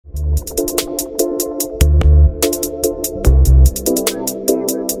All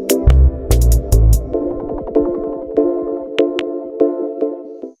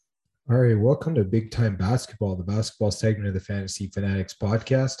right, welcome to Big Time Basketball, the basketball segment of the Fantasy Fanatics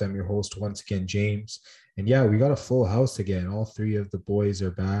podcast. I'm your host once again, James. And yeah, we got a full house again. All three of the boys are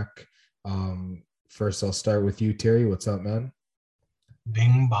back. First, I'll start with you, Terry. What's up, man?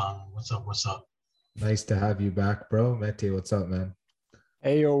 Bing bong. What's up? What's up? Nice to have you back, bro. Mete, what's up, man?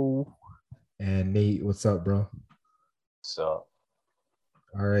 Ayo. And Nate, what's up, bro? So,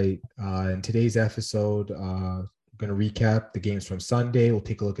 All right. In today's episode, going to recap the games from Sunday. We'll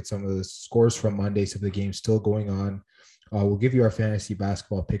take a look at some of the scores from Monday, some of the games still going on. We'll give you our fantasy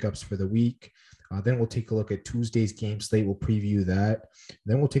basketball pickups for the week. Then we'll take a look at Tuesday's game slate. We'll preview that.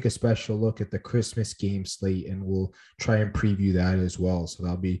 Then we'll take a special look at the Christmas game slate, and we'll try and preview that as well. So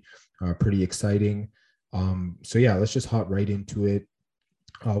that'll be pretty exciting. So yeah, let's just hop right into it.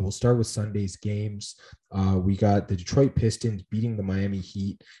 We'll start with Sunday's games. We got the Detroit Pistons beating the Miami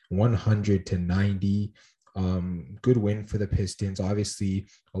Heat 100-90. Good win for the Pistons. Obviously,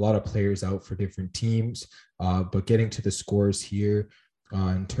 a lot of players out for different teams, but getting to the scores here,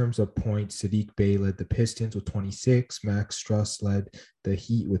 in terms of points, Saddiq Bey led the Pistons with 26. Max Struss led the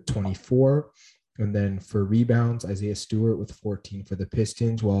Heat with 24. And then for rebounds, Isaiah Stewart with 14 for the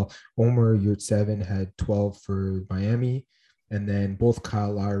Pistons, while Omer Yurtseven had 12 for Miami. And then both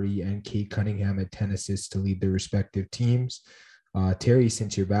Kyle Lowry and Cade Cunningham had 10 assists to lead their respective teams. Terry,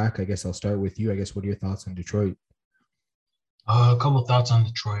 since you're back, I guess I'll start with you. I guess, what are your thoughts on Detroit? A couple of thoughts on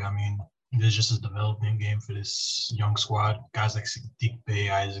Detroit. I mean, this is just a development game for this young squad. Guys like Saddiq Bey,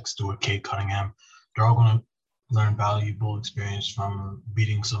 Isaac Stewart, Cade Cunningham, they're all going to learn valuable experience from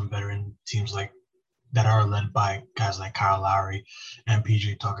beating some veteran teams like that are led by guys like Kyle Lowry and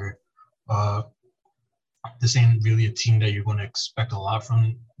PJ Tucker. This ain't really a team that you're going to expect a lot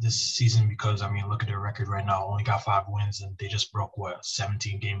from this season because, I mean, look at their record right now. Only got 5 wins, and they just broke,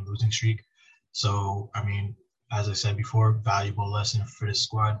 17-game losing streak. So, I mean, as I said before, valuable lesson for this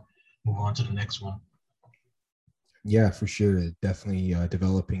squad. Move on to the next one. Yeah, for sure. Definitely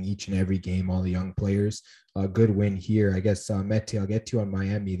developing each and every game, all the young players. A good win here. I guess, Mete, I'll get to you on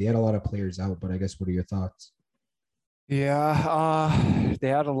Miami. They had a lot of players out, but I guess, what are your thoughts? Yeah, they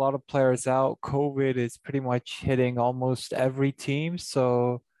had a lot of players out. COVID is pretty much hitting almost every team.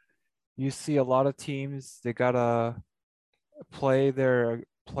 So you see a lot of teams, they gotta play their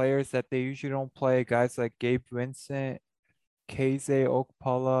players that they usually don't play. Guys like Gabe Vincent, Keize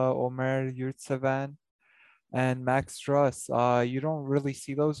Okpala, Omer Yurtseven, and Max Struss. You don't really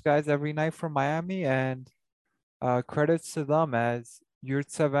see those guys every night from Miami, and credits to them as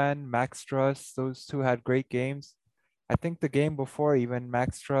Yurtseven, Max Struss, those two had great games. I think the game before, even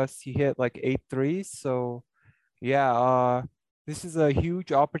Max Struss, he hit like 8 threes. So yeah, this is a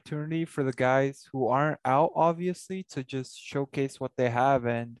huge opportunity for the guys who aren't out, obviously, to just showcase what they have.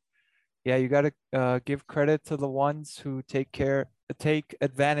 And yeah, you got to give credit to the ones who take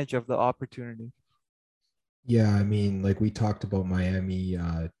advantage of the opportunity. Yeah, I mean, like we talked about Miami,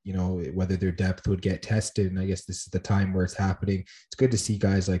 whether their depth would get tested. And I guess this is the time where it's happening. It's good to see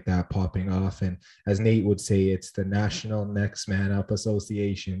guys like that popping off. And as Nate would say, it's the National Next Man Up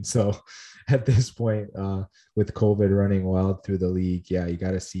Association. So at this point, with COVID running wild through the league, yeah, you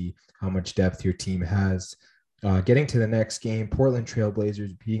got to see how much depth your team has. Getting to the next game, Portland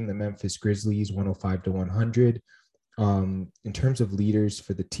Trailblazers beating the Memphis Grizzlies 105-100. In terms of leaders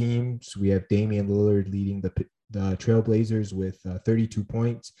for the teams, we have Damian Lillard leading the Trailblazers with 32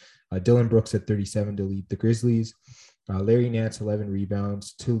 points. Dylan Brooks at 37 to lead the Grizzlies. Larry Nance, 11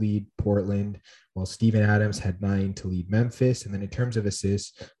 rebounds to lead Portland, while Steven Adams had 9 to lead Memphis. And then in terms of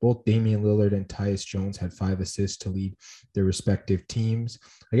assists, both Damian Lillard and Tyus Jones had 5 assists to lead their respective teams.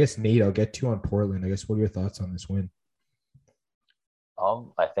 I guess, Nate, I'll get to you on Portland. I guess, what are your thoughts on this win?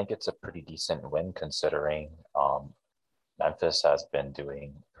 I think it's a pretty decent win considering Memphis has been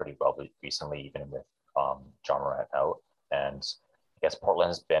doing pretty well recently, even with John Morant out. And I guess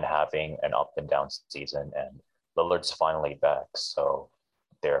Portland's been having an up and down season, and Lillard's finally back. So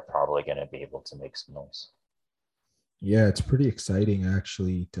they're probably going to be able to make some noise. Yeah, it's pretty exciting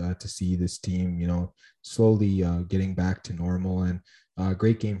actually to see this team, slowly getting back to normal, and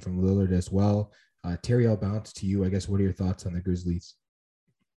great game from Lillard as well. Terry, I'll bounce to you. I guess, what are your thoughts on the Grizzlies?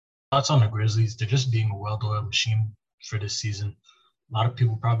 Thoughts on the Grizzlies? They're just being a well-oiled machine for this season. A lot of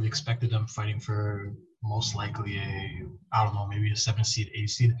people probably expected them fighting for most likely maybe a 7 seed, 8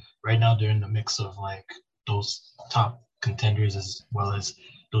 seed. Right now, they're in the mix of like those top contenders as well as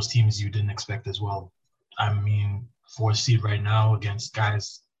those teams you didn't expect as well. I mean, 4 seed right now against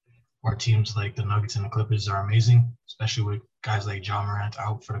guys or teams like the Nuggets and the Clippers are amazing, especially with guys like John Morant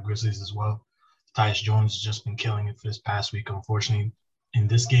out for the Grizzlies as well. Tyus Jones has just been killing it for this past week. Unfortunately, in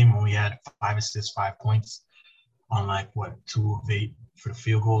this game, only had 5 assists, 5 points on like what 2 of 8 for the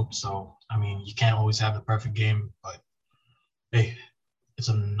field goal. So I mean, you can't always have the perfect game, but hey, it's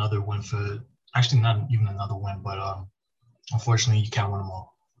another win for actually not even another win, but unfortunately, you can't win them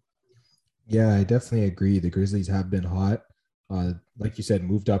all. Yeah, I definitely agree. The Grizzlies have been hot. Like you said,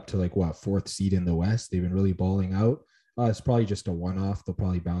 moved up to like what, fourth seed in the West. They've been really balling out. It's probably just a one-off. They'll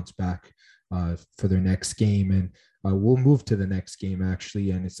probably bounce back for their next game, and we'll move to the next game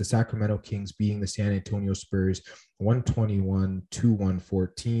actually. And it's the Sacramento Kings beating the San Antonio Spurs 121 to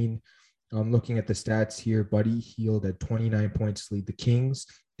 114. I'm looking at the stats here. Buddy Hield had 29 points to lead the Kings.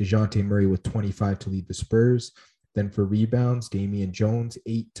 DeJounte Murray with 25 to lead the Spurs. Then for rebounds, Damian Jones,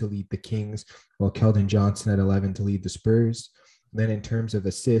 8 to lead the Kings, while Keldon Johnson had 11 to lead the Spurs. Then in terms of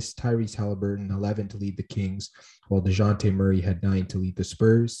assists, Tyrese Halliburton, 11 to lead the Kings, while DeJounte Murray had 9 to lead the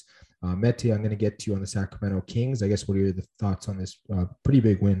Spurs. Mete, I'm going to get to you on the Sacramento Kings. I guess what are your thoughts on this pretty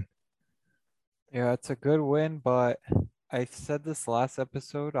big win? Yeah, it's a good win, but I said this last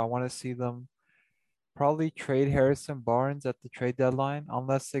episode. I want to see them probably trade Harrison Barnes at the trade deadline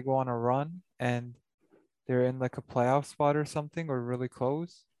unless they go on a run and they're in like a playoff spot or something or really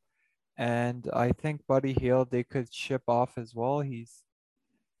close. And I think Buddy Hield they could ship off as well. He's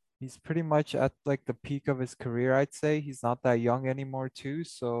pretty much at like the peak of his career, I'd say. He's not that young anymore too.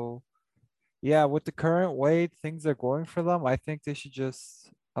 So yeah, with the current way things are going for them, I think they should just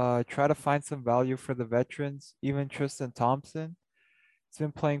try to find some value for the veterans. Even Tristan Thompson, he's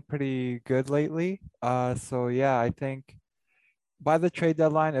been playing pretty good lately. So yeah, I think by the trade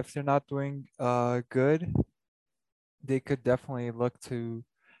deadline, if they're not doing good, they could definitely look to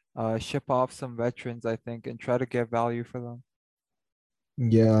ship off some veterans, I think, and try to get value for them.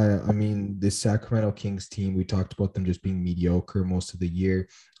 Yeah, I mean, this Sacramento Kings team, we talked about them just being mediocre most of the year.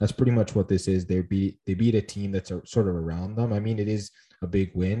 That's pretty much what this is. They beat a team that's sort of around them. I mean, it is a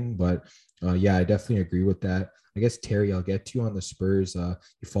big win, but yeah, I definitely agree with that. I guess Terry, I'll get to you on the Spurs. You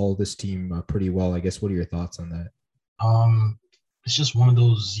follow this team pretty well. I guess what are your thoughts on that? Um, it's just one of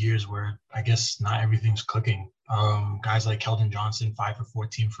those years where I guess not everything's clicking. Guys like Keldon Johnson, 5 for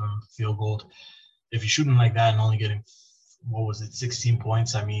 14 from field goal. If you're shooting like that and only getting, what was it, 16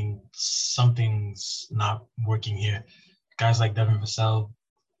 points, I mean, something's not working here. Guys like Devin Vassell,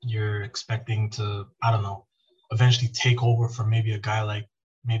 you're expecting to, I don't know, eventually take over from maybe a guy like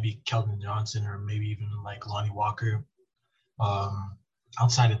maybe Keldon Johnson or maybe even like Lonnie Walker. Um,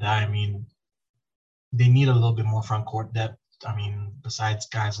 Outside of that, I mean, they need a little bit more front court depth. I mean, besides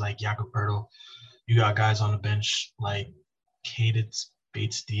guys like Jakob Pertl, you got guys on the bench like Cadence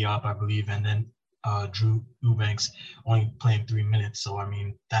Bates Diop, I believe, and then Drew Eubanks only playing 3 minutes. So, I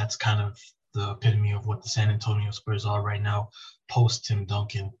mean, that's kind of the epitome of what the San Antonio Spurs are right now, post Tim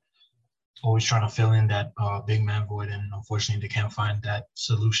Duncan. Always trying to fill in that big man void, and unfortunately, they can't find that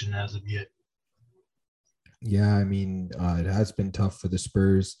solution as of yet. Yeah, I mean, it has been tough for the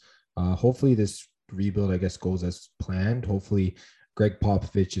Spurs. Hopefully, this rebuild, I guess, goes as planned. Hopefully, Greg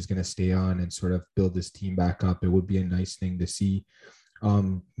Popovich is going to stay on and sort of build this team back up. It would be a nice thing to see.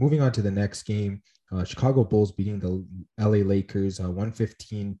 Moving on to the next game, Chicago Bulls beating the LA Lakers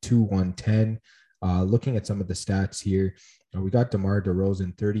 115 to 110. Looking at some of the stats here, we got DeMar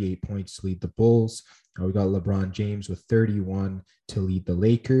DeRozan 38 points to lead the Bulls. We got LeBron James with 31 to lead the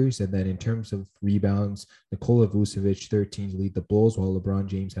Lakers. And then in terms of rebounds, Nikola Vucevic 13 to lead the Bulls, while LeBron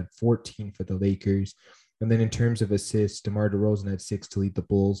James had 14 for the Lakers. And then in terms of assists, DeMar DeRozan had 6 to lead the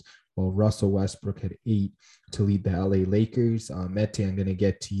Bulls, while Russell Westbrook had 8 to lead the LA Lakers. Mete, I'm going to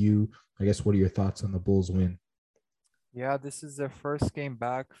get to you. I guess what are your thoughts on the Bulls win? Yeah, this is their first game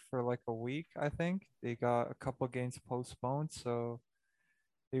back for like a week, I think. They got a couple games postponed, so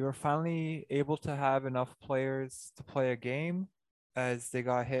they were finally able to have enough players to play a game as they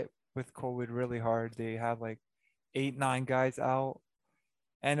got hit with COVID really hard. They had like 8, 9 guys out.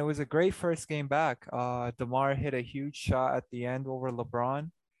 And it was a great first game back. DeMar hit a huge shot at the end over LeBron.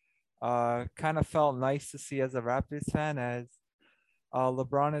 Kind of felt nice to see as a Raptors fan as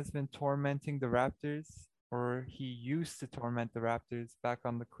LeBron has been tormenting the Raptors, or he used to torment the Raptors back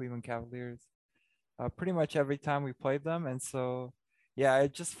on the Cleveland Cavaliers pretty much every time we played them. And so, yeah,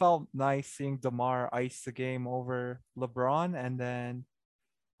 it just felt nice seeing DeMar ice the game over LeBron. And then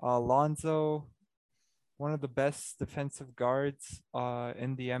Lonzo, one of the best defensive guards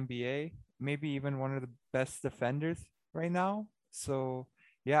in the NBA, maybe even one of the best defenders right now. So,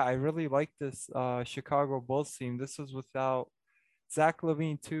 yeah, I really like this Chicago Bulls team. This was without Zach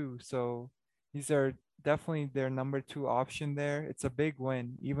LaVine too. So these are definitely their number two option there. It's a big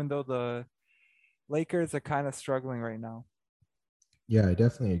win, even though the Lakers are kind of struggling right now. Yeah, I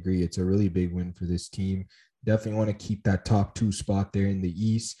definitely agree. It's a really big win for this team. Definitely want to keep that top two spot there in the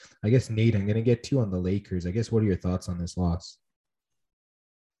East. I guess, Nate, I'm going to get to you on the Lakers. I guess, what are your thoughts on this loss?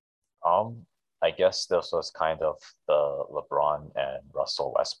 I guess this was kind of the LeBron and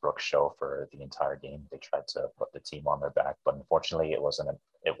Russell Westbrook show for the entire game. They tried to put the team on their back, but unfortunately, it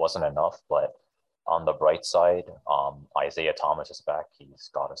wasn't enough. But on the bright side, Isaiah Thomas is back.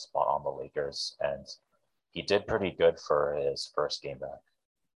 He's got a spot on the Lakers, and he did pretty good for his first game back.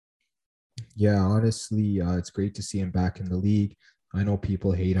 Yeah, honestly, it's great to see him back in the league. I know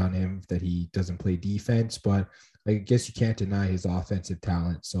people hate on him that he doesn't play defense, but I guess you can't deny his offensive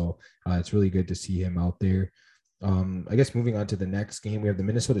talent. So it's really good to see him out there. I guess moving on to the next game, we have the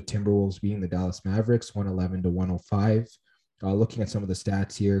Minnesota Timberwolves beating the Dallas Mavericks 111 to 105. Looking at some of the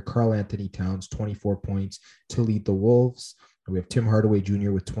stats here, Karl Anthony Towns, 24 points to lead the Wolves. We have Tim Hardaway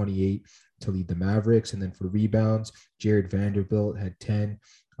Jr. with 28 to lead the Mavericks. And then for rebounds, Jared Vanderbilt had 10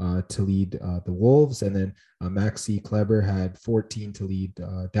 to lead the Wolves. And then Maxi Kleber had 14 to lead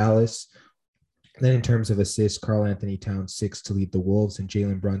Dallas. And then in terms of assists, Karl Anthony Towns, 6 to lead the Wolves, and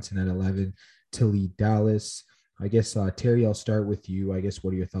Jalen Brunson at 11 to lead Dallas. I guess, Terry, I'll start with you. I guess,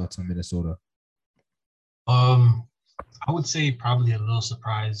 what are your thoughts on Minnesota? I would say probably a little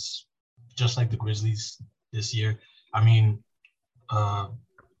surprise, just like the Grizzlies this year. I mean,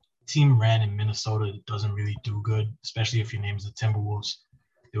 team ran in Minnesota doesn't really do good, especially if your name is the Timberwolves.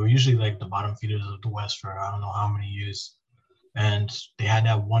 They were usually like the bottom feeders of the West for I don't know how many years. And they had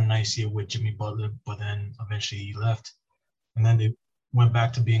that one nice year with Jimmy Butler, but then eventually he left. And then they went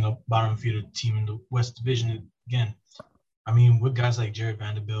back to being a bottom feeder team in the West Division again. I mean, with guys like Jared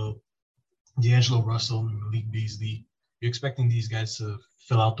Vanderbilt, D'Angelo Russell, and Malik Beasley, you're expecting these guys to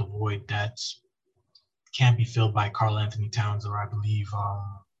fill out the void that can't be filled by Karl Anthony Towns or I believe,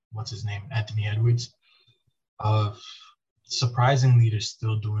 what's his name, Anthony Edwards. Surprisingly, they're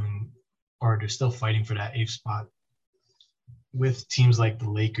still fighting for that eighth spot with teams like the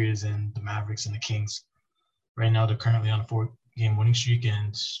Lakers and the Mavericks and the Kings. Right now, they're currently on a 4-game winning streak, and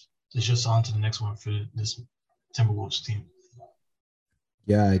it's just on to the next one for this Timberwolves team.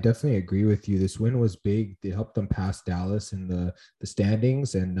 Yeah, I definitely agree with you. This win was big. They helped them pass Dallas in the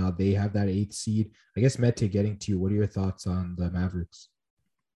standings, and now they have that 8th seed. I guess, Mete, getting to you, what are your thoughts on the Mavericks?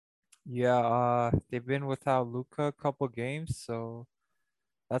 Yeah, they've been without Luka a couple games, so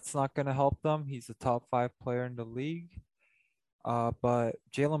that's not going to help them. He's a top 5 player in the league. But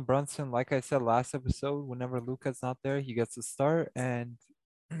Jalen Brunson, like I said last episode, whenever Luka's not there, he gets a start, and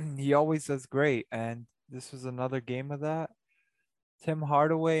he always does great. And this was another game of that. Tim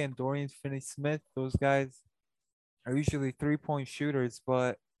Hardaway and Dorian Finney-Smith, those guys are usually 3-point shooters,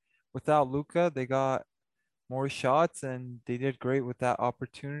 but without Luka, they got more shots and they did great with that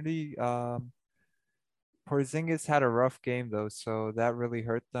opportunity. Porzingis had a rough game though, so that really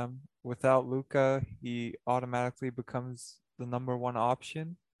hurt them. Without Luka, he automatically becomes the number one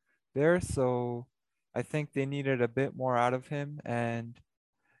option there. So I think they needed a bit more out of him, and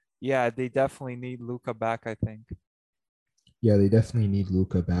yeah, they definitely need Luka back, I think. Yeah, they definitely need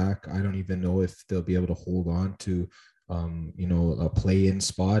Luka back. I don't even know if they'll be able to hold on to, a play-in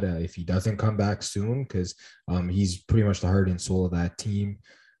spot if he doesn't come back soon, because he's pretty much the heart and soul of that team.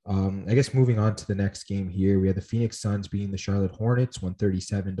 I guess moving on to the next game here, we had the Phoenix Suns beating the Charlotte Hornets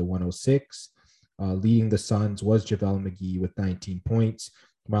 137 to 106. Leading the Suns was JaVale McGee with 19 points.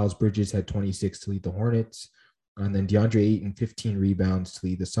 Miles Bridges had 26 to lead the Hornets. And then DeAndre Ayton, 15 rebounds to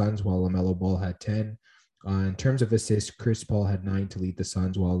lead the Suns, while LaMelo Ball had 10. In terms of assists, Chris Paul had 9 to lead the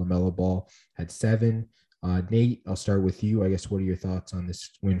Suns, while LaMelo Ball had 7. Nate, I'll start with you. I guess, what are your thoughts on this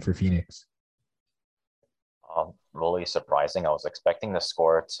win for Phoenix? Really surprising. I was expecting the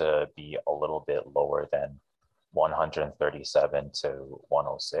score to be a little bit lower than 137 to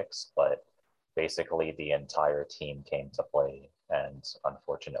 106, but basically the entire team came to play, and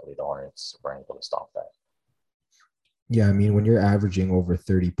unfortunately the Hornets weren't able to stop that. Yeah, I mean, when you're averaging over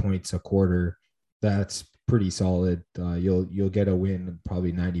 30 points a quarter, that's pretty solid. You'll get a win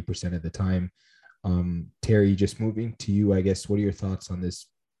probably 90% of the time. Terry, just moving to you, I guess, what are your thoughts on this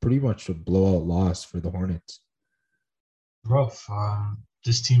pretty much a blowout loss for the Hornets? Rough.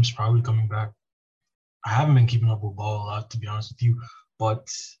 This team's probably coming back. I haven't been keeping up with ball a lot, to be honest with you, but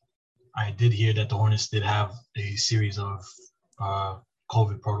I did hear that the Hornets did have a series of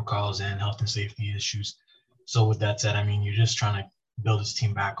COVID protocols and health and safety issues. So with that said, I mean, you're just trying to build this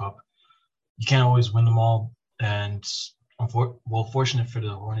team back up. You can't always win them all, and fortunate for the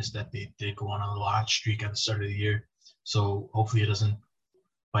Hornets that they did go on a little hot streak at the start of the year. So hopefully it doesn't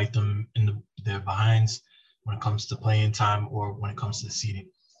bite them in their behinds when it comes to playing time or when it comes to the seeding.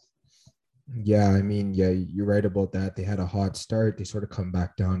 Yeah, I mean, yeah, you're right about that. They had a hot start. They sort of come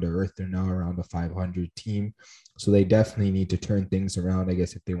back down to earth. They're now around a 500 team. So they definitely need to turn things around, I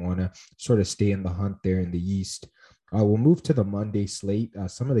guess, if they want to sort of stay in the hunt there in the East. We'll move to the Monday slate.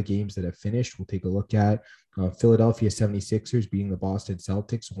 Some of the games that have finished, we'll take a look at. Philadelphia 76ers beating the Boston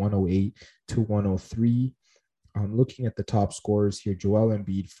Celtics 108 to 103. Looking at the top scorers here, Joel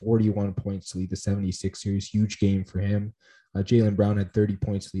Embiid, 41 points to lead the 76ers. Huge game for him. Jaylen Brown had 30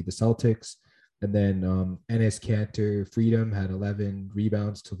 points to lead the Celtics. And then Enes Kanter Freedom had 11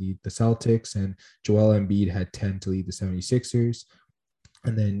 rebounds to lead the Celtics. And Joel Embiid had 10 to lead the 76ers.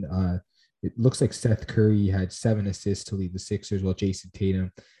 And then it looks like Seth Curry had 7 assists to lead the Sixers, while Jason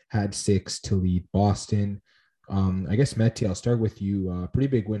Tatum had 6 to lead Boston. I guess, Mete, I'll start with you. Pretty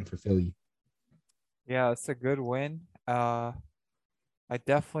big win for Philly. Yeah, it's a good win. I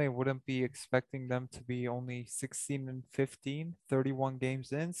definitely wouldn't be expecting them to be only 16 and 15, 31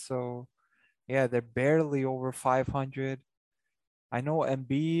 games in. So, yeah, they're barely over 500. I know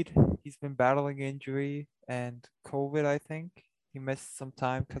Embiid, he's been battling injury and COVID, I think. He missed some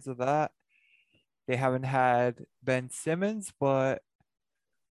time because of that. They haven't had Ben Simmons, but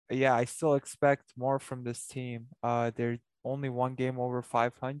yeah, I still expect more from this team. They're only one game over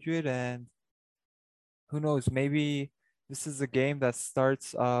 500, and who knows, maybe this is a game that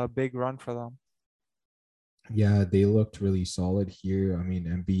starts a big run for them. Yeah, they looked really solid here. I mean,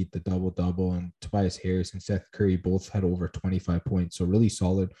 Embiid, the double-double, and Tobias Harris and Seth Curry both had over 25 points. So really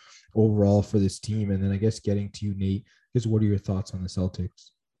solid overall for this team. And then I guess getting to you, Nate, because what are your thoughts on the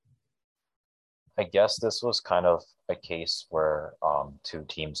Celtics? I guess this was kind of a case where two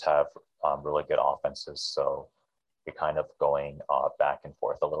teams have really good offenses, so you're kind of going back and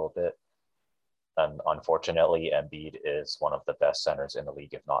forth a little bit. And unfortunately, Embiid is one of the best centers in the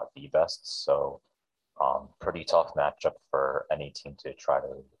league, if not the best. So pretty tough matchup for any team to try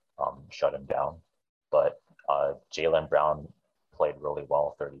to shut him down. But Jaylen Brown played really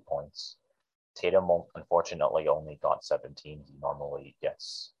well, 30 points. Tatum, unfortunately, only got 17. He normally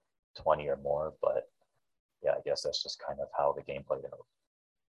gets 20 or more, but yeah, I guess that's just kind of how the game played out.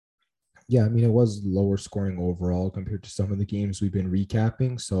 Yeah, I mean, it was lower scoring overall compared to some of the games we've been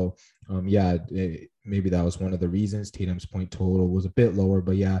recapping. So, yeah, maybe that was one of the reasons. Tatum's point total was a bit lower,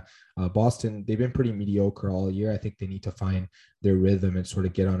 but yeah, Boston, they've been pretty mediocre all year. I think they need to find their rhythm and sort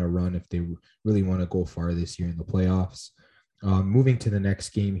of get on a run if they really want to go far this year in the playoffs. Moving to the next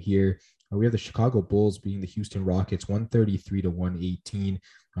game here, we have the Chicago Bulls beating the Houston Rockets 133 to 118.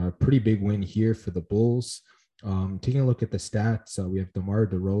 Pretty big win here for the Bulls. Taking a look at the stats, we have DeMar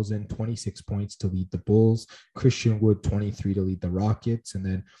DeRozan, 26 points to lead the Bulls, Christian Wood, 23 to lead the Rockets, and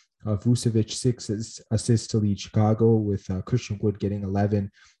then Vucevic, 6 assists to lead Chicago, with Christian Wood getting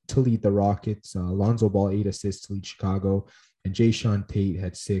 11 to lead the Rockets, Lonzo Ball, 8 assists to lead Chicago, and Jae'Sean Tate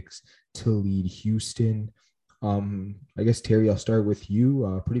had 6 to lead Houston. I guess, Terry, I'll start with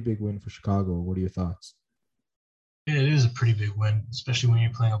you. Pretty big win for Chicago. What are your thoughts? Yeah, it is a pretty big win, especially when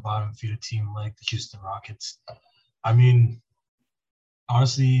you're playing a bottom feeder team like the Houston Rockets. I mean,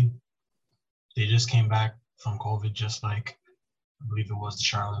 honestly, they just came back from COVID, just like I believe it was the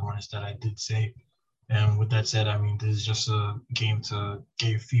Charlotte Hornets that I did say. And with that said, I mean, this is just a game to get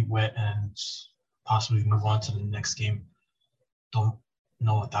your feet wet and possibly move on to the next game. Don't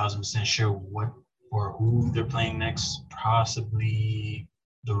know 1,000% sure what or who they're playing next. Possibly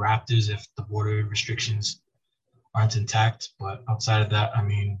the Raptors if the border restrictions aren't intact. But outside of that, I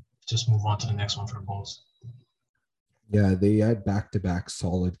mean, just move on to the next one for the Bulls. Yeah, they had back-to-back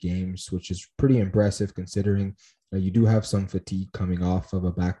solid games, which is pretty impressive considering you do have some fatigue coming off of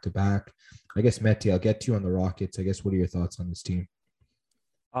a back-to-back. I guess, Mete, I'll get to you on the Rockets. I guess, what are your thoughts on this team?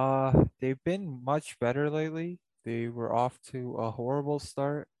 They've been much better lately. They were off to a horrible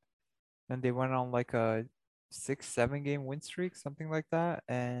start, and they went on like a 6, 7 game win streak, something like that.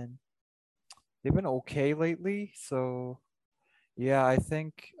 And they've been okay lately. So yeah, I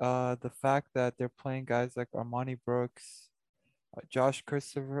think the fact that they're playing guys like Armani Brooks, Josh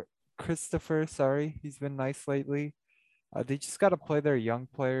Christopher, sorry, he's been nice lately. They just got to play their young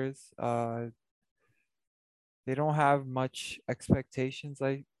players. They don't have much expectations,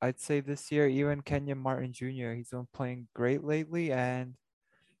 I'd say this year. Even Kenyon Martin Jr., he's been playing great lately, and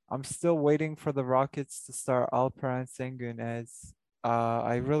I'm still waiting for the Rockets to start Alperen Sengun, as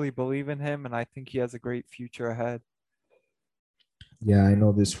I really believe in him, and I think he has a great future ahead. Yeah, I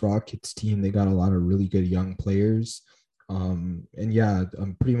know this Rockets team, they got a lot of really good young players. And yeah,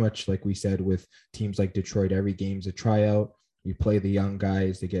 pretty much like we said with teams like Detroit, every game's a tryout. We play the young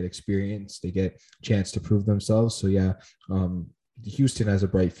guys, they get experience, they get a chance to prove themselves. So yeah, Houston has a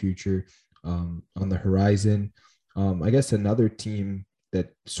bright future on the horizon. I guess another team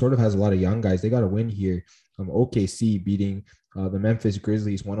that sort of has a lot of young guys, they got a win here. OKC beating the Memphis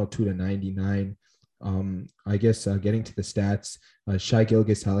Grizzlies 102-99. I guess getting to the stats, Shai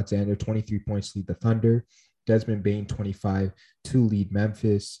Gilgeous-Alexander, 23 points to lead the Thunder. Desmond Bane, 25 to lead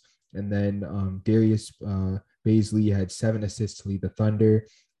Memphis. And then Darius Baisley had 7 assists to lead the Thunder,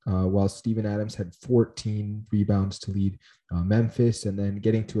 while Steven Adams had 14 rebounds to lead Memphis. And then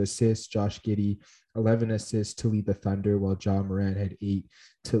getting to assists, Josh Giddey, 11 assists to lead the Thunder, while Ja Morant had 8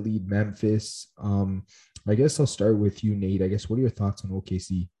 to lead Memphis. I guess I'll start with you, Nate. I guess what are your thoughts on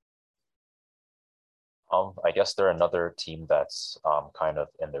OKC? I guess they're another team that's kind of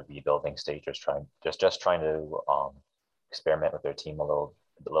in the rebuilding stage, just trying to experiment with their team a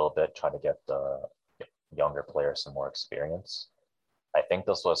little bit, trying to get the younger players some more experience. I think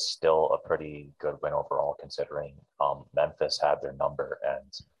this was still a pretty good win overall, considering Memphis had their number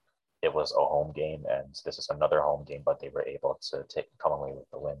and it was a home game, and this is another home game, but they were able to come away with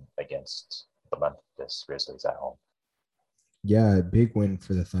the win against the Memphis Grizzlies at home. Yeah, big win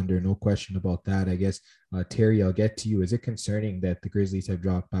for the Thunder, no question about that. I guess, Terry, I'll get to you. Is it concerning that the Grizzlies have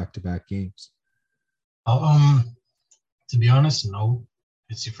dropped back-to-back games? To be honest, no.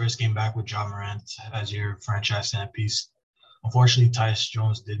 It's your first game back with Ja Morant as your franchise centerpiece. Unfortunately, Tyus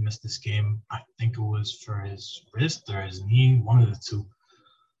Jones did miss this game. I think it was for his wrist or his knee, one of the two.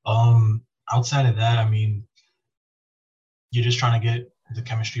 Outside of that, I mean, you're just trying to get the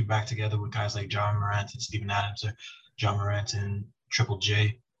chemistry back together with guys like Ja Morant and Steven Adams, or Ja Morant and Triple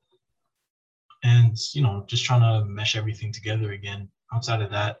J. And, just trying to mesh everything together again. Outside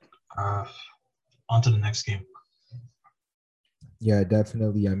of that, on to the next game. Yeah,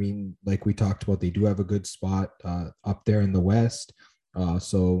 definitely. I mean, like we talked about, they do have a good spot up there in the West.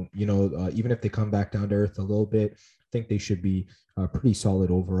 So, even if they come back down to earth a little bit, I think they should be pretty solid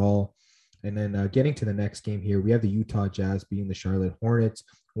overall. And then getting to the next game here, we have the Utah Jazz beating the Charlotte Hornets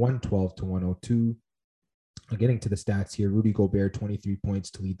 112-102. Getting to the stats here, Rudy Gobert, 23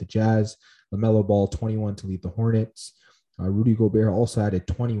 points to lead the Jazz. LaMelo Ball, 21 to lead the Hornets. Rudy Gobert also added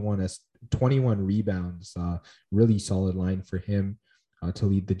 21 rebounds. Really solid line for him to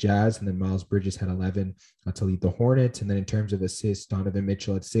lead the Jazz. And then Miles Bridges had 11 to lead the Hornets. And then in terms of assists, Donovan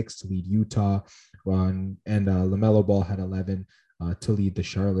Mitchell had 6 to lead Utah. And LaMelo Ball had 11 to lead the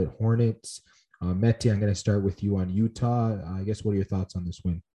Charlotte Hornets. Meti, I'm going to start with you on Utah. I guess what are your thoughts on this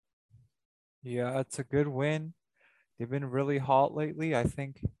win? Yeah, it's a good win. They've been really hot lately. I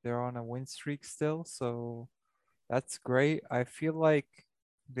think they're on a win streak still, so that's great. I feel like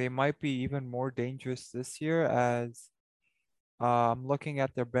they might be even more dangerous this year as I'm looking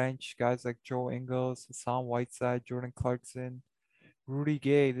at their bench, guys like Joe Ingles, Hassan Whiteside, Jordan Clarkson, Rudy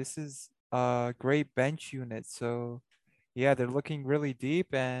Gay. This is a great bench unit. So yeah, they're looking really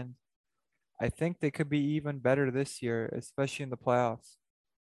deep, and I think they could be even better this year, especially in the playoffs.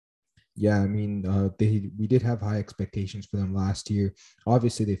 Yeah, I mean, we did have high expectations for them last year.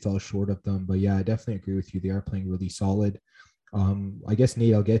 Obviously, they fell short of them, but yeah, I definitely agree with you. They are playing really solid. I guess,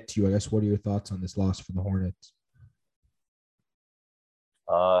 Nate, I'll get to you. I guess what are your thoughts on this loss for the Hornets?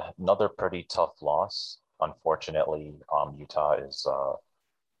 Another pretty tough loss. Unfortunately, Utah is a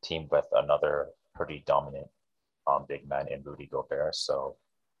team with another pretty dominant big man in Rudy Gobert. So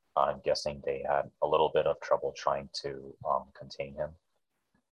I'm guessing they had a little bit of trouble trying to contain him.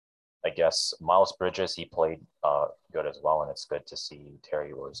 I guess Miles Bridges, he played good as well, and it's good to see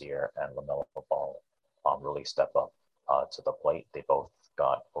Terry Rozier and LaMelo Ball really step up to the plate. They both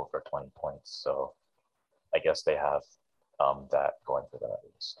got over 20 points, so I guess they have that going for them at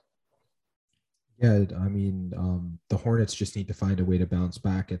least. Yeah, I mean, the Hornets just need to find a way to bounce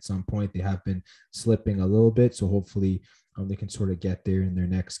back at some point. They have been slipping a little bit, so hopefully they can sort of get there in their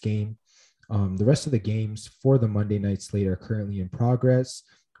next game. The rest of the games for the Monday night slate are currently in progress.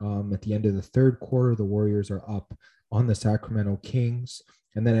 At the end of the third quarter, the Warriors are up on the Sacramento Kings.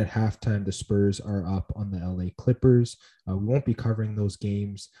 And then at halftime, the Spurs are up on the LA Clippers. We won't be covering those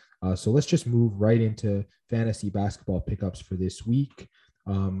games. So let's just move right into fantasy basketball pickups for this week.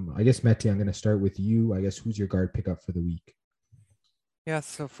 I guess, Meti, I'm going to start with you. I guess who's your guard pickup for the week? Yeah,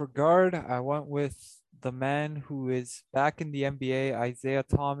 so for guard, I went with the man who is back in the NBA, Isaiah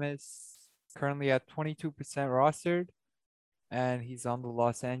Thomas, currently at 22% rostered, and he's on the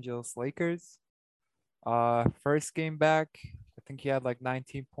Los Angeles Lakers. First game back, I think he had like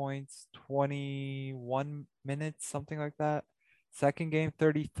 19 points, 21 minutes, something like that. Second game,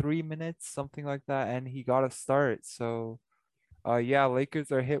 33 minutes, something like that, and he got a start. So, yeah,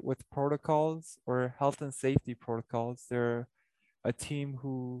 Lakers are hit with protocols or health and safety protocols. They're a team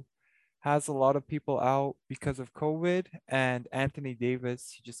who has a lot of people out because of COVID, and Anthony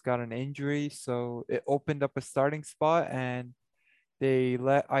Davis, he just got an injury, so it opened up a starting spot, and they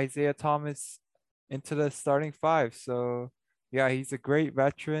let Isaiah Thomas into the starting five. So yeah, he's a great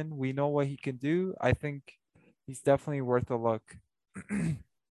veteran. We know what he can do. I think he's definitely worth a look.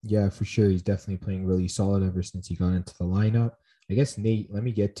 Yeah, for sure. He's definitely playing really solid ever since he got into the lineup. I guess, Nate, let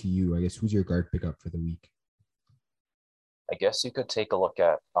me get to you. I guess who's your guard pickup for the week? I guess you could take a look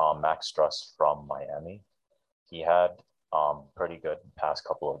at Max Struss from Miami. He had pretty good past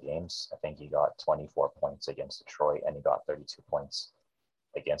couple of games. I think he got 24 points against Detroit and he got 32 points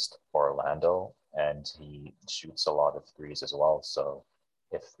against Orlando. And he shoots a lot of threes as well. So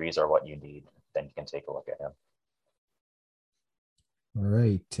if threes are what you need, then you can take a look at him. All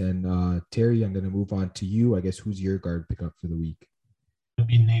right. And Terry, I'm going to move on to you. I guess who's your guard pickup for the week? It'd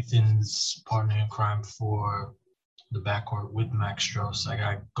be Nathan's partner in crime for the backcourt with Max Strus. I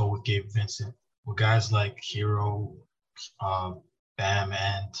gotta go with Gabe Vincent. With guys like Hero, Bam,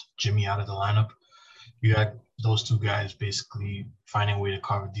 and Jimmy out of the lineup, you got those two guys basically finding a way to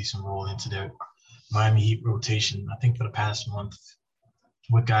carve a decent role into their Miami Heat rotation. I think for the past month,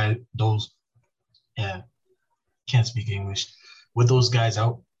 with can't speak English. With those guys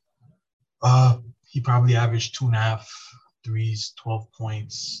out, he probably averaged 2.5 threes, 12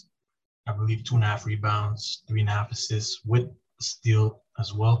 points, I believe 2.5 rebounds, 3.5 assists with a steal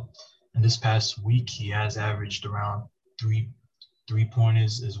as well. And this past week, he has averaged around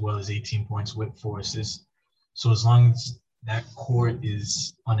three-pointers as well as 18 points with 4 assists. So as long as that court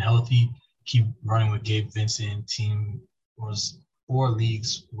is unhealthy, keep running with Gabe Vincent. Team was 4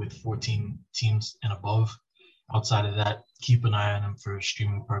 leagues with 14 teams and above. Outside of that, keep an eye on him for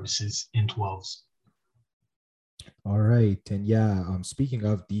streaming purposes in 12s. All right. And yeah, speaking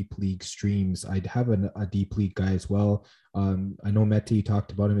of deep league streams, I'd have a deep league guy as well. I know Mete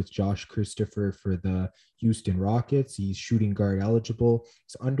talked about him. It's Josh Christopher for the Houston Rockets. He's shooting guard eligible.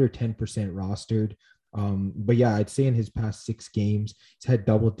 He's under 10% rostered. But yeah, I'd say in his past 6 games, he's had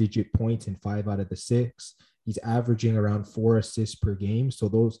double-digit points in 5 out of the 6. He's averaging around 4 assists per game. So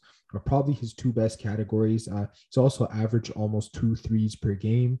those are probably his 2 best categories. He's also averaged almost 2 threes per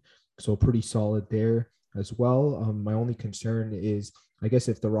game. So pretty solid there as well. My only concern is, I guess,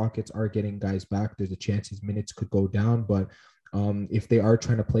 if the Rockets are getting guys back, there's a chance his minutes could go down. But if they are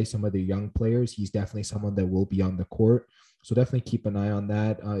trying to play some of the young players, he's definitely someone that will be on the court. So definitely keep an eye on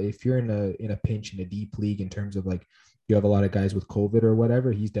that. If you're in a pinch in a deep league in terms of like you have a lot of guys with COVID or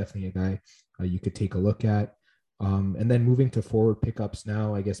whatever, he's definitely a guy you could take a look at. And then moving to forward pickups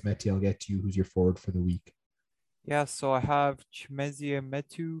now, I guess, Mete, I'll get to you. Who's your forward for the week? Yeah, so I have Chimezie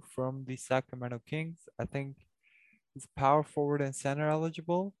Metu from the Sacramento Kings. I think he's power forward and center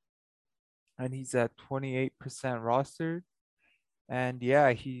eligible, and he's at 28% rostered. And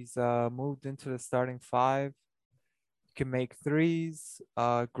yeah, he's moved into the starting 5. Can make threes,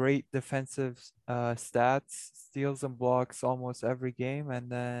 great defensive stats, steals and blocks almost every game. And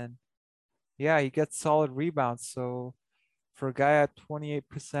then, yeah, he gets solid rebounds. So for a guy at 28%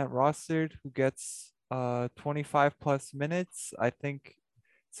 rostered who gets 25 plus minutes, I think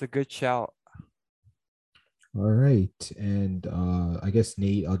it's a good shout. All right. And I guess,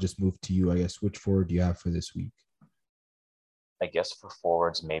 Nate, I'll just move to you. I guess, which forward do you have for this week? I guess for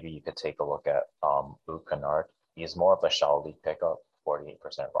forwards, maybe you could take a look at Luke Kennard. He's more of a shallow league pickup, 48%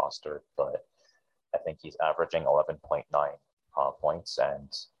 rostered, but I think he's averaging 11.9 points. And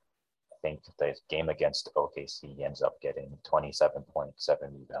I think the game against OKC, he ends up getting 27.7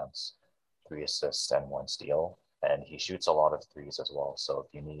 rebounds, 3 assists, and 1 steal. And he shoots a lot of threes as well. So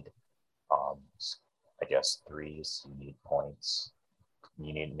if you need, I guess, threes, you need points,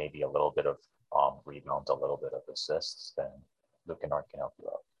 you need maybe a little bit of rebound, a little bit of assists, then Luke Kennard can help you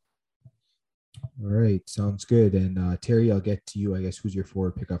out. All right, sounds good. And Terry, I'll get to you. I guess, who's your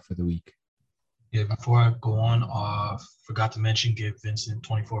forward pickup for the week? Yeah, before I go on, forgot to mention Gabe Vincent,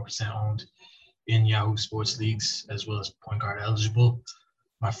 24% owned in Yahoo Sports Leagues, as well as point guard eligible.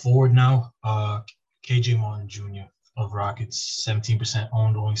 My forward now, KJ Martin Jr. of Rockets, 17%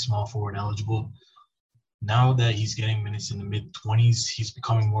 owned, only small forward eligible. Now that he's getting minutes in the mid-20s, he's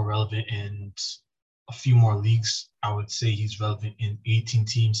becoming more relevant in a few more leagues. I would say he's relevant in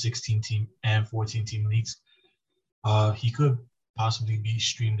 18-team, 16-team, and 14-team leagues. He could possibly be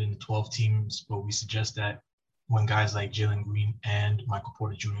streamed in the 12 teams, but we suggest that when guys like Jalen Green and Michael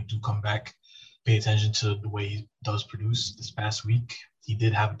Porter Jr. do come back, pay attention to the way he does produce. This past week, he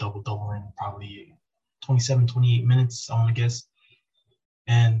did have a double-double in probably 27, 28 minutes, I want to guess,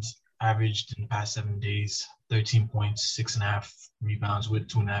 and averaged in the past 7 days 13 points, 6.5 rebounds with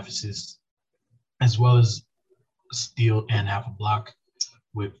 2.5 assists, as well as a steal and half a block.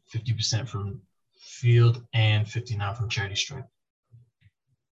 with 50% from field and 59 from charity stripe.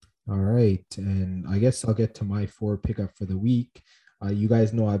 All right. And I guess I'll get to my forward pickup for the week. You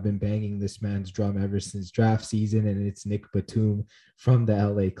guys know I've been banging this man's drum ever since draft season, and it's Nick Batum from the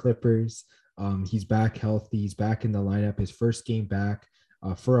LA Clippers. He's back healthy. He's back in the lineup. His first game back.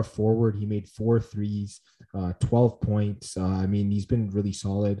 For a forward, he made 4 threes, 12 points. I mean, he's been really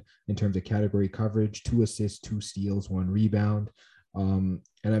solid in terms of category coverage, 2 assists, 2 steals, 1 rebound. And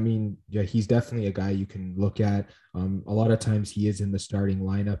I mean, yeah, he's definitely a guy you can look at. A lot of times he is in the starting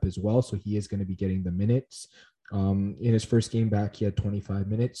lineup as well, so he is going to be getting the minutes. In his first game back, he had 25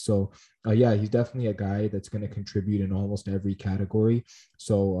 minutes. So, yeah, he's definitely a guy that's going to contribute in almost every category.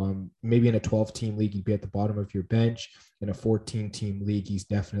 So, maybe in a 12-team league, he'd be at the bottom of your bench. In a 14-team league, he's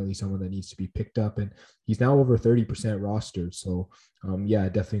definitely someone that needs to be picked up. And he's now over 30% rostered. So, yeah,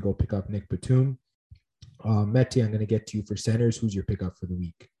 definitely go pick up Nick Batum. Mete, I'm going to get to you for centers. Who's your pickup for the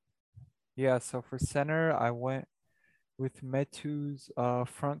week? Yeah, so for center, I went with Metu's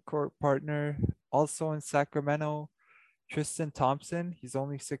front court partner, also in Sacramento, Tristan Thompson. He's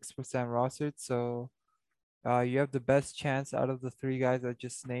only 6% rostered, so you have the best chance out of the 3 guys I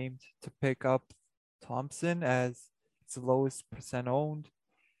just named to pick up Thompson as it's the lowest percent owned.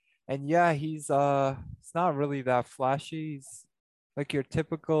 And yeah, he's not really that flashy. He's like your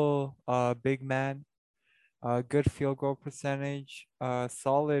typical big man. Good field goal percentage,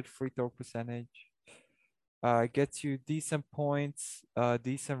 solid free throw percentage. Gets you decent points,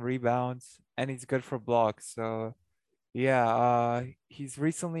 decent rebounds, and he's good for blocks. So yeah, he's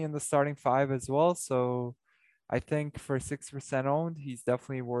recently in the starting 5 as well. So I think for 6% owned, he's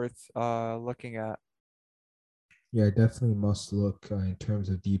definitely worth looking at. Yeah, definitely must look in terms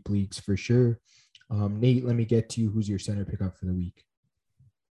of deep leagues for sure. Nate, let me get to you. Who's your center pickup for the week?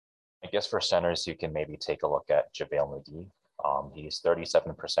 I guess for centers, you can maybe take a look at JaVale McGee. He's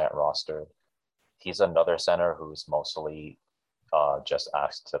 37% rostered. He's another center who's mostly just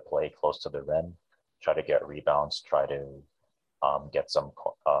asked to play close to the rim, try to get rebounds, try to get some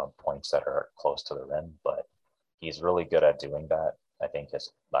points that are close to the rim. But he's really good at doing that. I think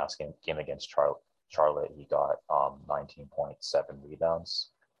his last game against Charlotte, he got 19.7 rebounds.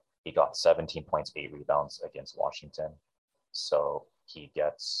 He got 17 points, 8 rebounds against Washington. So he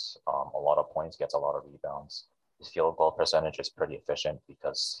gets a lot of points, gets a lot of rebounds. His field goal percentage is pretty efficient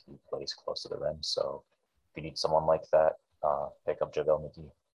because he plays close to the rim. So if you need someone like that, pick up JaVale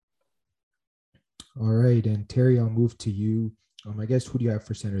McGee. All right. And Terry, I'll move to you. I guess who do you have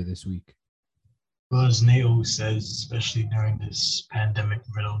for center this week? Well, as Nate always says, especially during this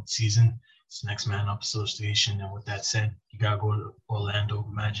pandemic-riddled season, it's next man up association. And with that said, you got to go to Orlando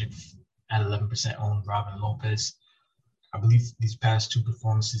Magic at 11% owned Robin Lopez. I believe these past 2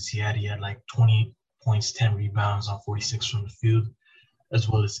 performances he had like 20 points, 10 rebounds on 46 from the field, as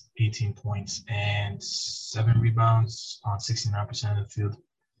well as 18 points and 7 rebounds on 69% of the field.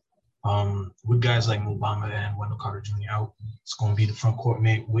 With guys like Mo Bamba and Wendell Carter Jr. out, it's going to be the front court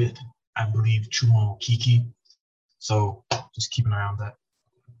mate with, I believe, Chuma Okeke. So just keep an eye on that.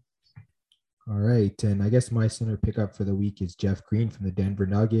 All right. And I guess my center pickup for the week is Jeff Green from the Denver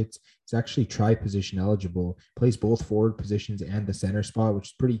Nuggets. He's actually tri-position eligible, plays both forward positions and the center spot, which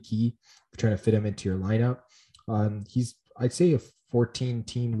is pretty key for trying to fit him into your lineup. He's, I'd say, a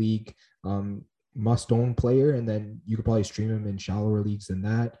 14-team league must-own player, and then you could probably stream him in shallower leagues than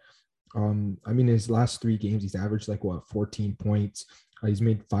that. I mean, his last 3 games, he's averaged 14 points. He's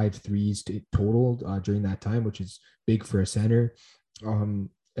made 5 threes total during that time, which is big for a center.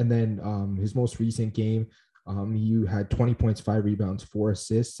 And then his most recent game, you had 20 points, 5 rebounds, 4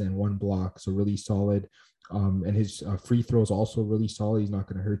 assists, and 1 block. So really solid. And his free throws also really solid. He's not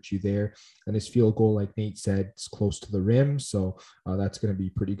going to hurt you there. And his field goal, like Nate said, is close to the rim. So that's going to be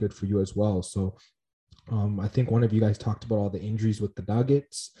pretty good for you as well. So I think one of you guys talked about all the injuries with the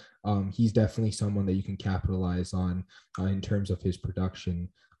Nuggets. He's definitely someone that you can capitalize on in terms of his production,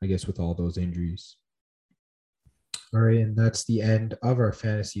 I guess, with all those injuries. All right, and that's the end of our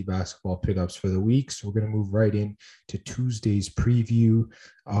fantasy basketball pickups for the week. So we're going to move right in to Tuesday's preview.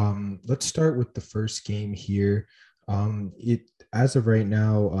 Let's start with the first game here. As of right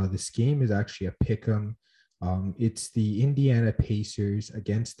now, this game is actually a pick'em. It's the Indiana Pacers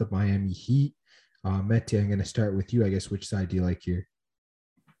against the Miami Heat. Mete, I'm going to start with you. I guess, which side do you like here?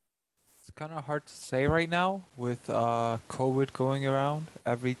 It's kind of hard to say right now with COVID going around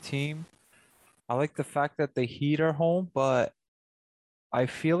every team. I like the fact that the Heat are home, but I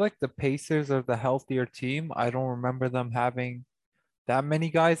feel like the Pacers are the healthier team. I don't remember them having that many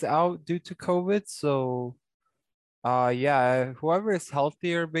guys out due to COVID. So, yeah, whoever is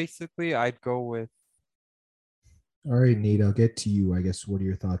healthier, basically, I'd go with. All right, Nate, I'll get to you. I guess what are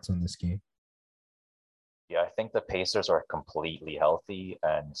your thoughts on this game? Yeah, I think the Pacers are completely healthy,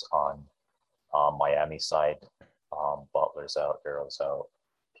 and on Miami side, Butler's out, Arrow's out,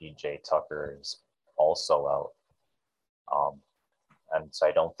 PJ Tucker is also out. Um, and so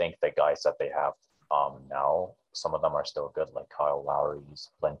I don't think the guys that they have now, some of them are still good, like Kyle Lowry's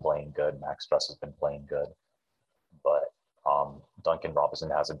been playing good, Max Struss has been playing good, but Duncan Robinson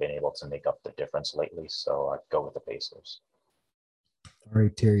hasn't been able to make up the difference lately. So I'd go with the Pacers. All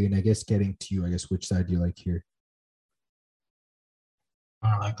right, Terry, and I guess getting to you, I guess which side do you like here?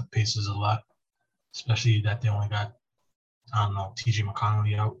 I like the Pacers a lot, especially that they only got, I don't know, TJ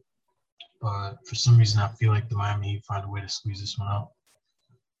McConnell out. But for some reason, I feel like the Miami Heat find a way to squeeze this one out.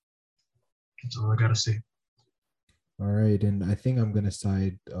 That's all I got to say. All right, and I think I'm gonna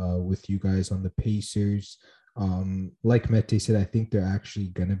side with you guys on the Pacers. Like Mete said, I think they're actually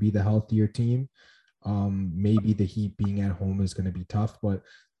gonna be the healthier team. Maybe the Heat being at home is gonna be tough, but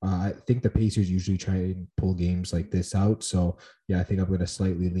I think the Pacers usually try and pull games like this out. So yeah, I think I'm gonna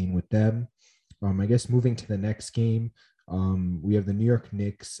slightly lean with them. I guess moving to the next game, we have the New York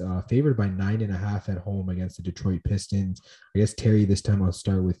Knicks favored by 9.5 at home against the Detroit Pistons. I guess Terry, this time I'll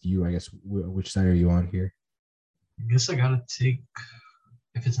start with you. I guess which side are you on here? I guess I got to take,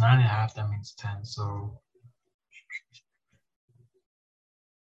 if it's 9.5, that means 10. So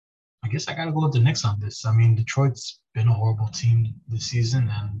I guess I got to go with the Knicks on this. I mean, Detroit's been a horrible team this season,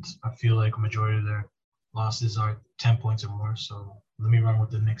 and I feel like a majority of their losses are 10 points or more. So let me run with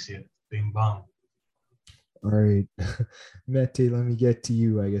the Knicks here. Bing bong. All right, Mete, let me get to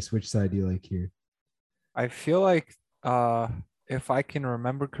you. I guess which side do you like here? I feel like if I can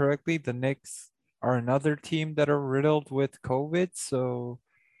remember correctly, the Knicks are another team that are riddled with COVID, so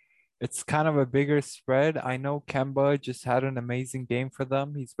it's kind of a bigger spread. I know Kemba just had an amazing game for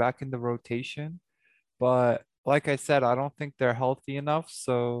them. He's back in the rotation, but like I said, I don't think they're healthy enough.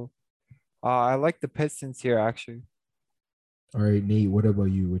 So I like the Pistons here actually. All right, Nate, what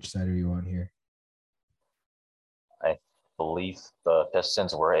about you? Which side are you on here? I believe the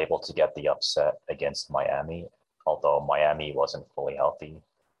Pistons were able to get the upset against Miami, although Miami wasn't fully healthy.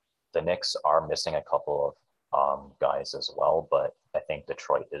 The Knicks are missing a couple of guys as well, but I think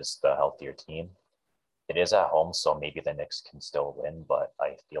Detroit is the healthier team. It is at home, so maybe the Knicks can still win, but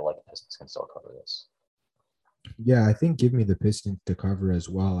I feel like the Pistons can still cover this. Yeah, I think give me the Pistons to cover as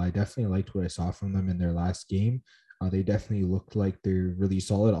well. I definitely liked what I saw from them in their last game. They definitely looked like they're really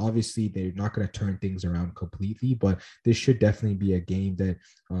solid. Obviously, they're not going to turn things around completely, but this should definitely be a game that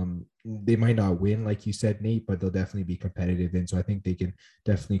they might not win, like you said, Nate, but they'll definitely be competitive in. So I think they can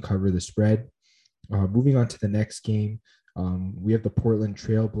definitely cover the spread. Moving on to the next game, we have the Portland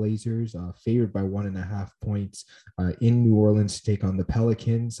Trailblazers favored by 1.5 points in New Orleans to take on the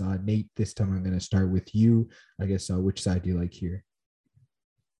Pelicans. Nate, this time I'm going to start with you. I guess which side do you like here?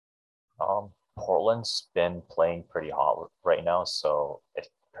 Portland's been playing pretty hot right now, so it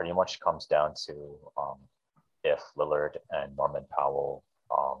pretty much comes down to if Lillard and Norman Powell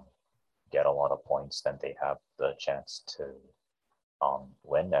get a lot of points, then they have the chance to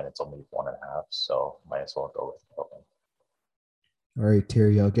win, and it's only 1.5, so might as well go with Portland. All right,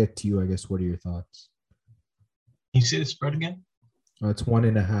 Terry, I'll get to you. I guess what are your thoughts? Can you say the spread again? It's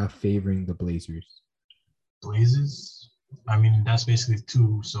 1.5 favoring the Blazers. Blazers. I mean, that's basically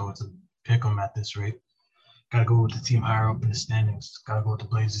 2, so it's a pick 'em at this rate. Gotta go with the team higher up in the standings. Gotta go with the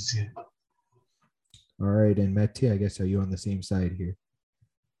Blazers here. All right, and Mete, I guess are you on the same side here?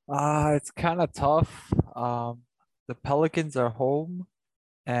 It's kind of tough. The Pelicans are home,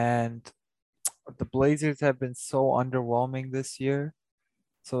 and the Blazers have been so underwhelming this year.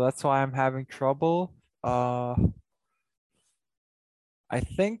 So that's why I'm having trouble. I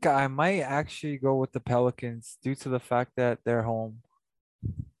think I might actually go with the Pelicans due to the fact that they're home.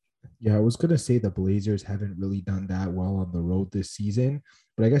 Yeah, I was gonna say the Blazers haven't really done that well on the road this season,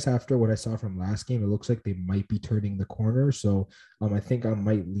 but I guess after what I saw from last game, it looks like they might be turning the corner. So I think I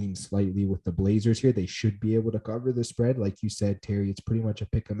might lean slightly with the Blazers here. They should be able to cover the spread, like you said, Terry. It's pretty much a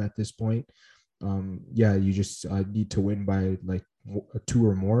pick 'em at this point. Yeah, you just need to win by like two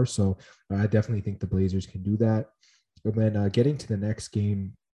or more. So I definitely think the Blazers can do that. And then getting to the next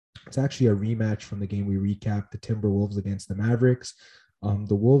game, it's actually a rematch from the game we recapped, the Timberwolves against the Mavericks.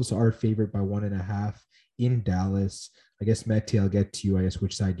 The Wolves are favored by 1.5 in Dallas. I guess Mete, I'll get to you. I guess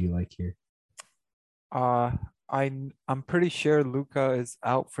which side do you like here? Uh, I'm pretty sure Luca is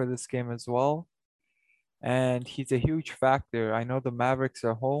out for this game as well, and he's a huge factor. I know the Mavericks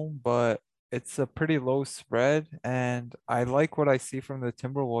are home, but it's a pretty low spread, and I like what I see from the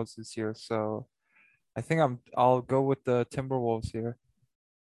Timberwolves this year. So I think I'll go with the Timberwolves here.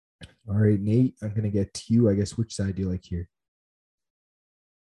 All right, Nate, I'm gonna get to you. I guess which side do you like here?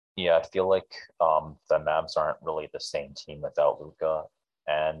 Yeah, I feel like the Mavs aren't really the same team without Luka,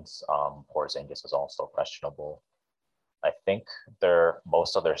 and Porzingis is also questionable. I think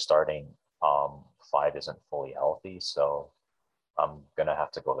most of their starting five isn't fully healthy, so I'm gonna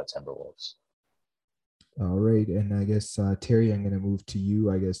have to go with Timberwolves. All right, and I guess Terry, I'm gonna move to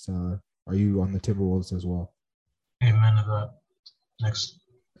you. I guess are you on the Timberwolves as well? Amen to that. Next.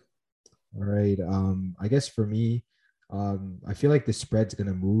 All right. I guess for me, I feel like the spread's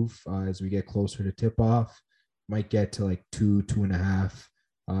gonna move as we get closer to tip off. Might get to like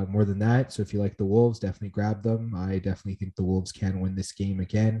 2.5, more than that. So if you like the Wolves, definitely grab them. I definitely think the Wolves can win this game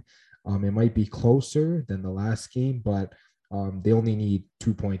again. It might be closer than the last game, but they only need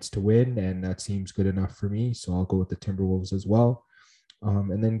 2 points to win, and that seems good enough for me. So I'll go with the Timberwolves as well.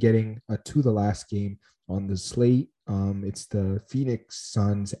 And then getting to the last game on the slate, it's the Phoenix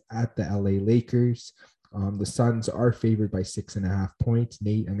Suns at the LA Lakers. The Suns are favored by 6.5 points.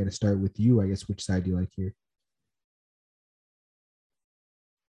 Nate, I'm going to start with you. I guess which side do you like here?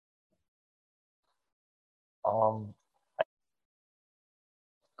 I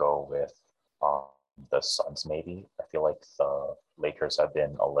go with the Suns maybe. I feel like the Lakers have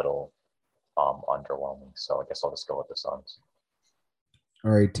been a little underwhelming, so I guess I'll just go with the Suns.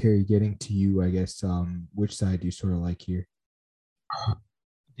 All right, Terry, getting to you. I guess which side do you sort of like here?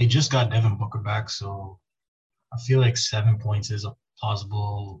 They just got Devin Booker back, so I feel like 7 points is a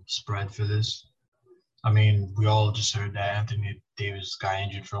plausible spread for this. I mean, we all just heard that Anthony Davis got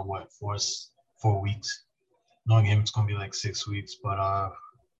injured for what, 4 weeks. Knowing him, it's gonna be like 6 weeks. But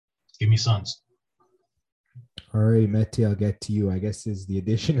give me Suns. All right, Mete, I'll get to you. I guess is the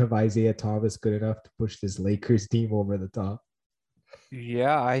addition of Isaiah Thomas good enough to push this Lakers team over the top?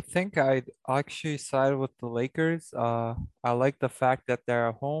 Yeah, I think I'd actually side with the Lakers. I like the fact that they're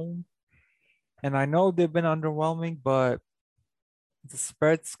at home, and I know they've been underwhelming, but the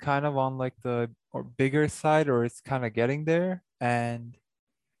spread's kind of on like the or bigger side, or it's kind of getting there. And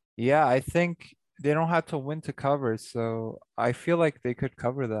yeah, I think they don't have to win to cover, so I feel like they could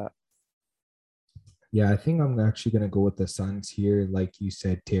cover that. Yeah, I think I'm actually going to go with the Suns here. Like you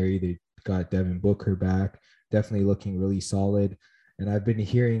said, Terry, they got Devin Booker back, definitely looking really solid. And I've been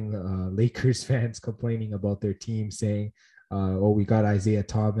hearing Lakers fans complaining about their team saying, oh, we got Isaiah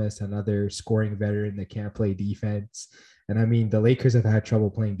Thomas, another scoring veteran that can't play defense. And I mean, the Lakers have had trouble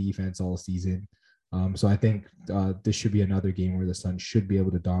playing defense all season. So I think this should be another game where the Suns should be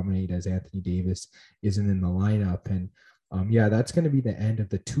able to dominate as Anthony Davis isn't in the lineup. And yeah, that's going to be the end of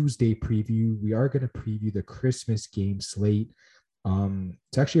the Tuesday preview. We are going to preview the Christmas game slate.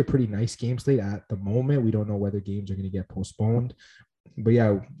 It's actually a pretty nice game slate at the moment. We don't know whether games are going to get postponed. But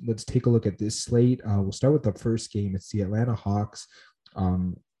yeah, let's take a look at this slate. We'll start with the first game. It's the Atlanta Hawks.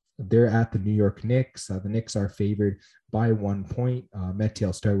 They're at the New York Knicks. The Knicks are favored by 1 point. Mete,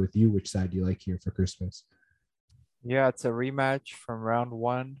 I'll start with you. Which side do you like here for Christmas? Yeah, it's a rematch from round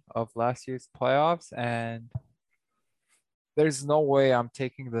one of last year's playoffs, and there's no way I'm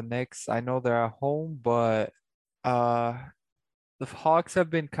taking the Knicks. I know they're at home, but uh the Hawks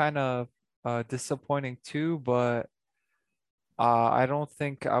have been kind of disappointing too, but I don't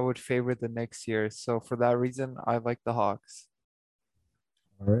think I would favor the Knicks here. So for that reason, I like the Hawks.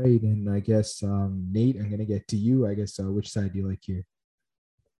 All right, and I guess Nate, I'm gonna get to you. I guess which side do you like here?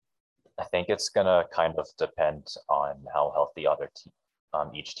 I think it's gonna kind of depend on how healthy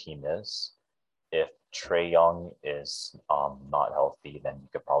each team is. If Trey Young is not healthy, then you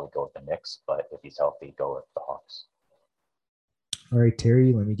could probably go with the Knicks. But if he's healthy, go with the Hawks. All right,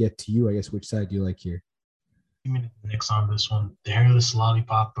 Terry, let me get to you. I guess which side do you like here? Give me the Knicks on this one. The hairless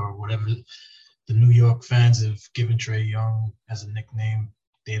lollipop or whatever the New York fans have given Trey Young as a nickname,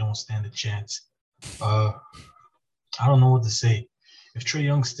 they don't stand a chance. I don't know what to say. If Trey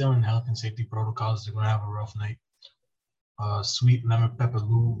Young's still in health and safety protocols, they're gonna have a rough night. Sweet lemon pepper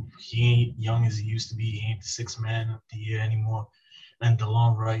Lou, he ain't young as he used to be. He ain't the sixth man of the year anymore. And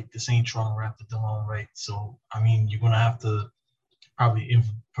DeLon Wright, this ain't Toronto Raptor DeLon Wright. So I mean, you're gonna have to probably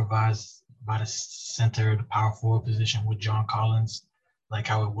improvise by the center, the power forward position with John Collins, like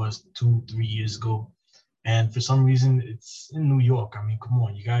how it was 2-3 years ago. And for some reason, it's in New York. I mean, come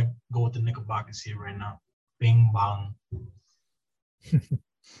on, you gotta go with the Knickerbockers here right now. Bing bong.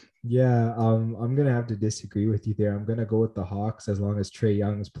 Yeah, I'm gonna have to disagree with you there. I'm gonna go with the Hawks as long as Trey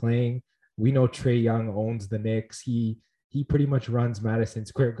Young's playing. We know Trey Young owns the Knicks. He pretty much runs Madison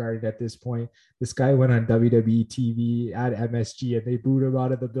Square Garden at this point. This guy went on WWE TV at MSG and they booed him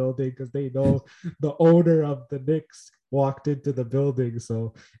out of the building because they know the owner of the Knicks walked into the building.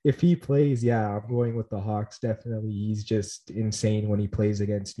 So if he plays, yeah, I'm going with the Hawks. Definitely. He's just insane when he plays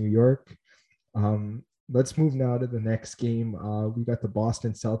against New York. Let's move now to the next game. We got the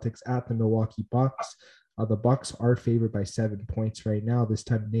Boston Celtics at the Milwaukee Bucks. The Bucks are favored by 7 points right now. This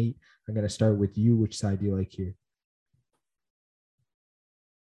time, Nate, I'm going to start with you. Which side do you like here?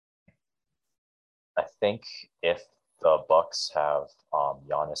 I think if the Bucks have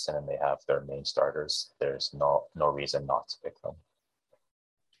Giannis in and they have their main starters, there's no reason not to pick them.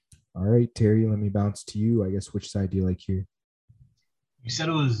 All right, Terry, let me bounce to you. I guess which side do you like here? You said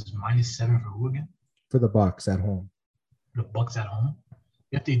it was -7 for who again? For the Bucks at home. The Bucks at home.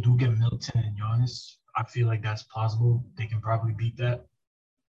 If they do get Middleton and Giannis, I feel like that's plausible. They can probably beat that.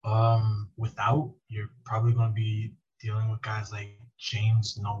 Without, you're probably going to be dealing with guys like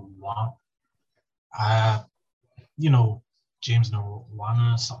James Nolan. James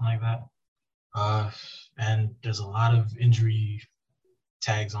Nolan, something like that. And there's a lot of injury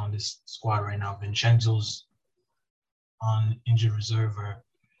tags on this squad right now. Vincenzo's on injured reserve or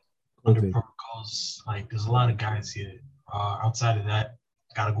under protocols. Like, there's a lot of guys here. Outside of that,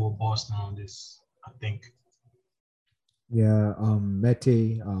 gotta go with Boston on this, I think. Yeah,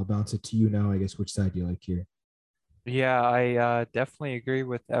 Mete, I'll bounce it to you now. I guess which side do you like here? Yeah, I definitely agree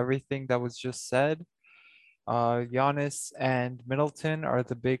with everything that was just said. Giannis and Middleton are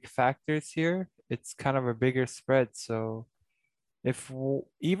the big factors here. It's kind of a bigger spread, so if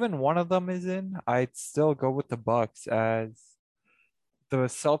even one of them is in, I'd still go with the Bucks, as the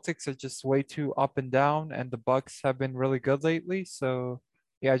Celtics are just way too up and down, and the Bucks have been really good lately. So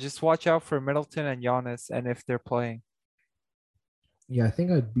yeah, just watch out for Middleton and Giannis, and if they're playing. Yeah, I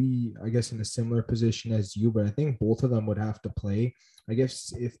think I'd be, I guess, in a similar position as you, but I think both of them would have to play. I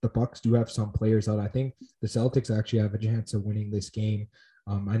guess if the Bucks do have some players out, I think the Celtics actually have a chance of winning this game.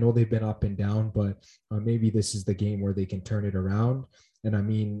 I know they've been up and down, but maybe this is the game where they can turn it around. And I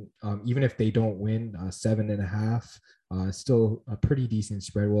mean, even if they don't win 7.5, still a pretty decent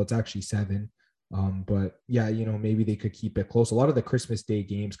spread. Well, it's actually 7. But yeah, maybe they could keep it close. A lot of the Christmas Day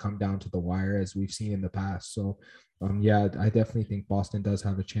games come down to the wire, as we've seen in the past. So yeah, I definitely think Boston does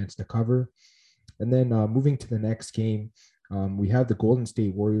have a chance to cover. And then moving to the next game, we have the Golden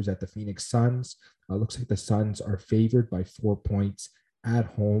State Warriors at the Phoenix Suns. Looks like the Suns are favored by 4 points at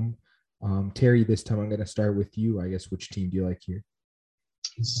home. Terry, this time I'm going to start with you. I guess which team do you like here?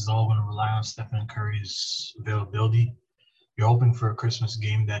 This is all going to rely on Stephen Curry's availability. You're hoping for a Christmas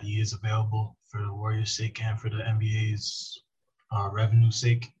game that he is available for the Warriors' sake and for the NBA's revenue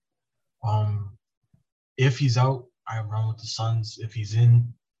sake. If he's out, I run with the Suns. If he's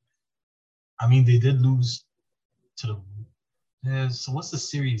in, I mean, they did lose to the. So what's the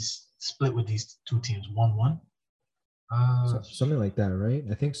series split with these two teams? 1-1. Something like that, right?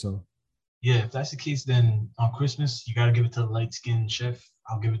 I think so. Yeah, if that's the case, then on Christmas you gotta give it to the light-skinned chef.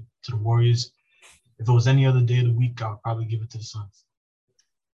 I'll give it to the Warriors. If it was any other day of the week, I would probably give it to the Suns.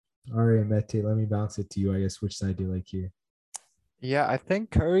 All right, Mete, let me bounce it to you. I guess which side do you like here? Yeah, I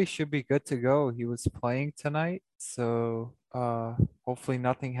think Curry should be good to go. He was playing tonight, so hopefully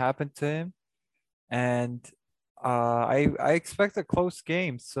nothing happened to him. And I expect a close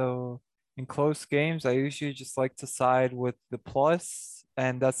game. So in close games, I usually just like to side with the plus,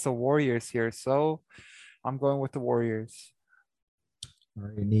 and that's the Warriors here. So I'm going with the Warriors. All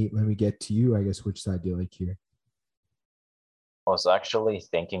right, Nate, let me get to you. I guess which side do you like here? I was actually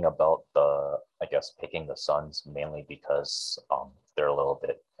thinking about picking the Suns mainly because they're a little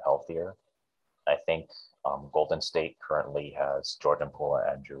bit healthier. I think Golden State currently has Jordan Poole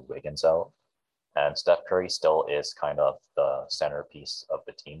and Andrew Wiggins out, and Steph Curry still is kind of the centerpiece of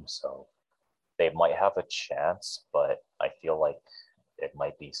the team. So they might have a chance, but I feel like it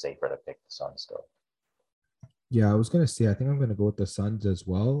might be safer to pick the Suns still. Yeah, I was gonna say I think I'm gonna go with the Suns as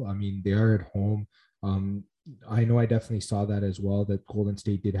well. I mean, they are at home. I know I definitely saw that as well, that Golden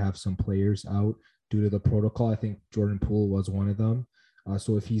State did have some players out due to the protocol. I think Jordan Poole was one of them.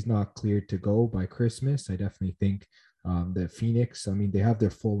 So if he's not cleared to go by Christmas, I definitely think that Phoenix, I mean, they have their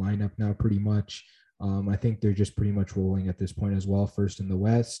full lineup now pretty much. I think they're just pretty much rolling at this point as well, first in the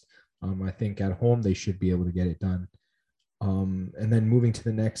West. I think at home they should be able to get it done. And then moving to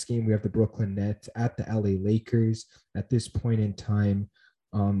the next game, we have the Brooklyn Nets at the LA Lakers. At this point in time,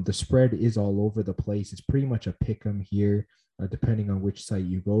 the spread is all over the place. It's pretty much a pick 'em here, depending on which site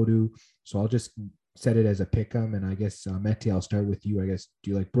you go to. So I'll just set it as a pick 'em. And I guess, Mete, I'll start with you. I guess,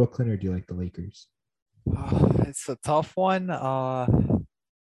 do you like Brooklyn or do you like the Lakers? It's a tough one.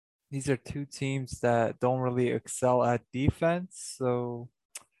 These are two teams that don't really excel at defense. So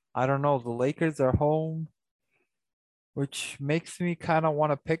I don't know. The Lakers are home. which makes me kind of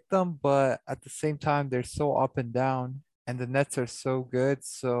want to pick them, but at the same time, they're so up and down, and the Nets are so good.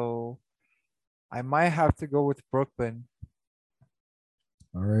 So I might have to go with Brooklyn.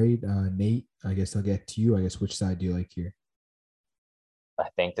 All right, Nate, I guess I'll get to you. I guess which side do you like here? I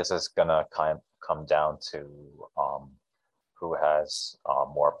think this is gonna kind of come down to who has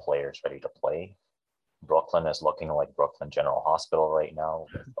more players ready to play. Brooklyn is looking like Brooklyn General Hospital right now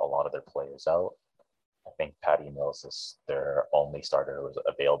with a lot of their players out. I think Patty Mills is their only starter who is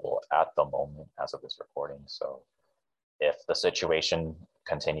available at the moment as of this recording. So if the situation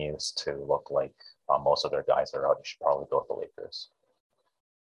continues to look like most of their guys are out, you should probably go with the Lakers.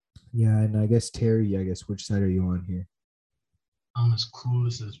 Yeah, and I guess Terry, I guess which side are you on here? I'm as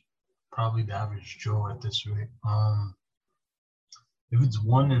clueless as probably the average Joe at this rate. If it's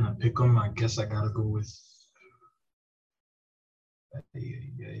one and a pick 'em, I guess I gotta go with.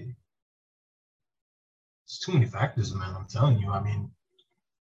 It's too many factors, man. I'm telling you. I mean,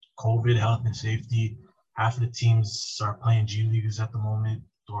 COVID, health, and safety. Half of the teams are playing G Leaguers at the moment,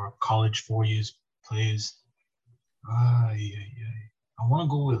 or college 4 years plays. I want to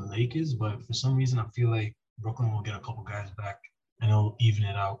go with Lakers, but for some reason, I feel like Brooklyn will get a couple guys back and it'll even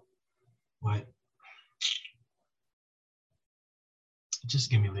it out. But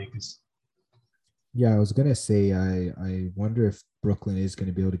just give me Lakers. Yeah, I was gonna say I wonder if Brooklyn is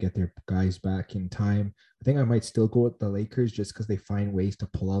gonna be able to get their guys back in time. I think I might still go with the Lakers just because they find ways to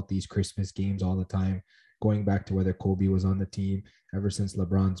pull out these Christmas games all the time. Going back to whether Kobe was on the team, ever since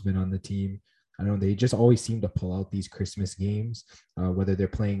LeBron's been on the team, I don't know, they just always seem to pull out these Christmas games, whether they're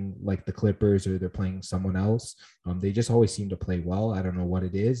playing like the Clippers or they're playing someone else. They just always seem to play well. I don't know what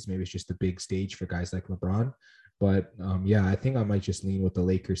it is. Maybe it's just a big stage for guys like LeBron. But yeah, I think I might just lean with the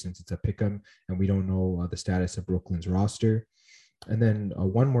Lakers since it's a pick 'em and we don't know the status of Brooklyn's roster. And then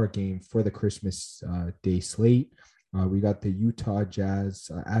one more game for the Christmas Day slate. We got the Utah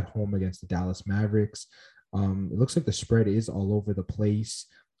Jazz at home against the Dallas Mavericks. It looks like the spread is all over the place.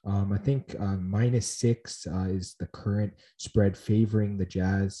 I think -6 is the current spread favoring the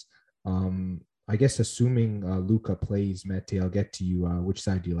Jazz. I guess assuming Luka plays, Mete, I'll get to you. Which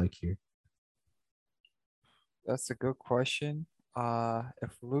side do you like here? That's a good question.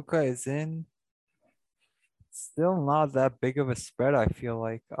 If Luca is in, still not that big of a spread, I feel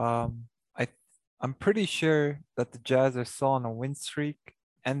like. I'm pretty sure that the Jazz are still on a win streak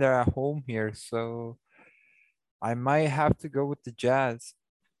and they're at home here, so I might have to go with the Jazz.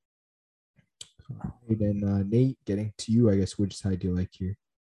 And then Nate, getting to you, I guess which side do you like here?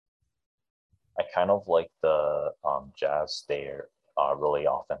 I kind of like the Jazz. They're really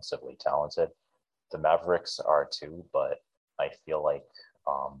offensively talented. The Mavericks are too, but I feel like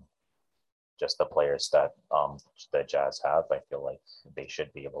just the players that the Jazz have, I feel like they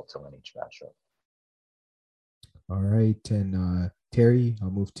should be able to win each matchup. All right, and Terry,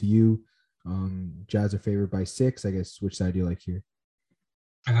 I'll move to you. Jazz are favored by 6. I guess which side do you like here?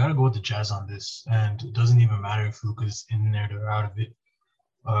 I gotta go with the Jazz on this, and it doesn't even matter if Luka's in there or out of it.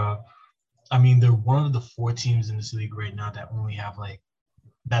 I mean, they're one of the 4 teams in this league right now that only have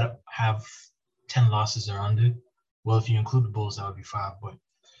that have 10 losses or under. Well, if you include the Bulls, that would be 5, but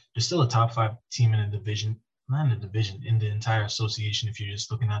they're still a top 5 team in the division, not in the division, in the entire association if you're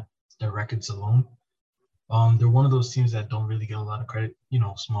just looking at their records alone. They're one of those teams that don't really get a lot of credit,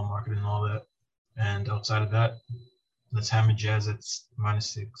 small market and all that. And outside of that, let's hammer Jazz at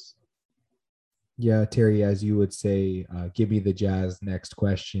 -6. Yeah, Terry, as you would say, give me the Jazz next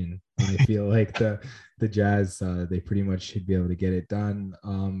question. I feel like the Jazz, they pretty much should be able to get it done.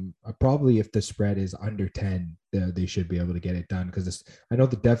 Probably if the spread is under 10, they should be able to get it done because I know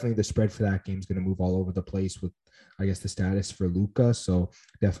that definitely the spread for that game is going to move all over the place with, I guess, the status for Luka. So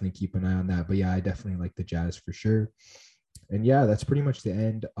definitely keep an eye on that. But yeah, I definitely like the Jazz for sure. And yeah, that's pretty much the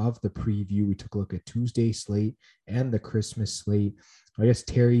end of the preview. We took a look at Tuesday slate and the Christmas slate. I guess,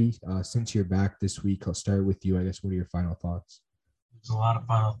 Terry, since you're back this week, I'll start with you. I guess, what are your final thoughts? There's a lot of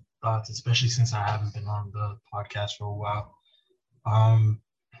final thoughts, especially since I haven't been on the podcast for a while.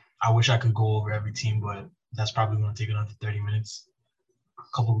 I wish I could go over every team, but that's probably going to take another 30 minutes. A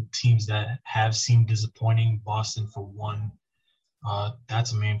couple of teams that have seemed disappointing, Boston for one.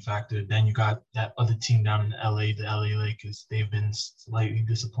 That's a main factor. Then you got that other team down in LA, the LA Lakers. They've been slightly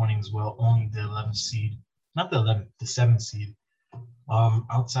disappointing as well. Only the 11th seed, not the 11th, the 7th seed.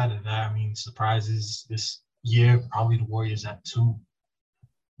 Outside of that, I mean, surprises this year, probably the Warriors at 2.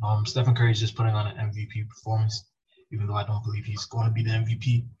 Stephen Curry is just putting on an MVP performance, even though I don't believe he's going to be the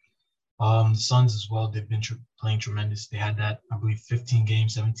MVP. The Suns as well, they've been playing tremendous. They had that, I believe, 15-game,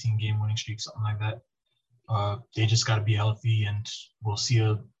 17-game winning streak, something like that. They just got to be healthy, and we'll see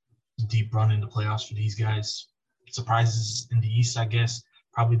a deep run in the playoffs for these guys. surprises in the East, I guess,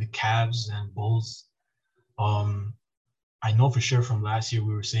 probably the Cavs and Bulls. I know for sure from last year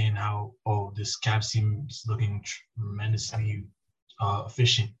we were saying how, this Cavs team is looking tremendously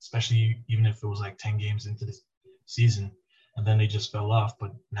efficient, especially even if it was like 10 games into the season, and then they just fell off.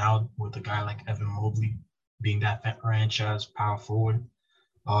 But now with a guy like Evan Mobley being that franchise power forward,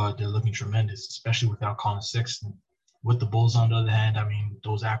 they're looking tremendous, especially without Colin Sexton. With the Bulls, on the other hand, I mean,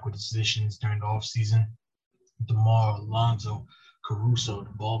 those acquisitions during the offseason, DeMar, Alonzo, Caruso,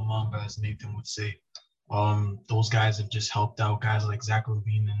 the ball mamba, as Nathan would say, those guys have just helped out guys like Zach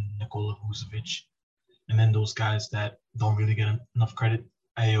LaVine and Nikola Vucevic. And then those guys that don't really get enough credit,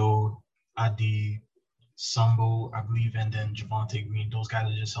 Ayo, Adi, Sambo, I believe, and then Javonte Green. Those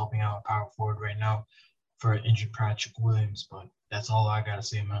guys are just helping out power forward right now for injured Patrick Williams. But that's all I got to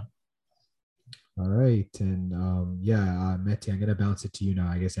say, man. All right. And Mete, I'm going to bounce it to you now.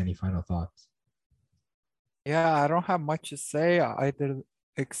 I guess any final thoughts? Yeah, I don't have much to say either,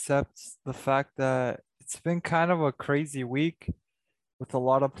 except the fact that it's been kind of a crazy week with a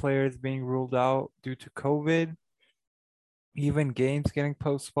lot of players being ruled out due to COVID, even games getting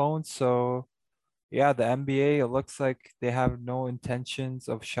postponed. So, yeah, the NBA, it looks like they have no intentions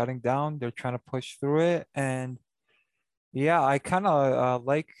of shutting down. They're trying to push through it. And yeah, I kind of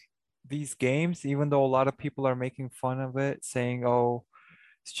like these games, even though a lot of people are making fun of it, saying, oh,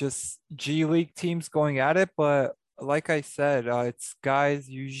 it's just G League teams going at it. But like I said, it's guys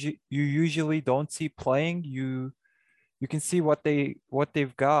you usually don't see playing. You can see what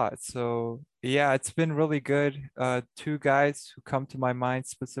they've got. So yeah, it's been really good. Two guys who come to my mind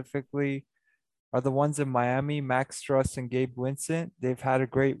specifically are the ones in Miami, Max Struss and Gabe Vincent. They've had a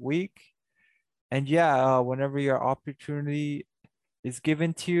great week. And yeah, whenever your opportunity is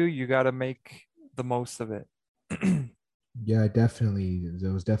given to you, you got to make the most of it. Yeah, definitely.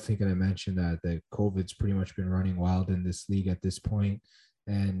 I was definitely going to mention that COVID's pretty much been running wild in this league at this point.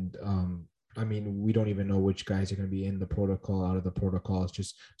 And I mean, we don't even know which guys are going to be in the protocol, out of the protocol. It's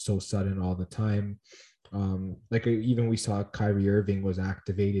just so sudden all the time. Even we saw Kyrie Irving was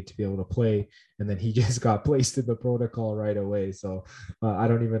activated to be able to play, and then he just got placed in the protocol right away. So I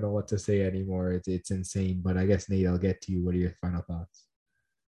don't even know what to say anymore. It's insane. But I guess, Nate, I'll get to you. What are your final thoughts?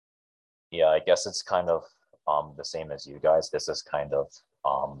 Yeah, I guess it's kind of the same as you guys. This is kind of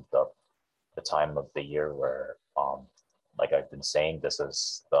the time of the year where, like I've been saying, this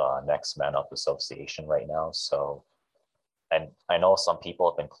is the next man up association right now. So, and I know some people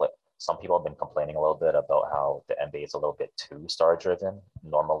have been complaining a little bit about how the NBA is a little bit too star driven.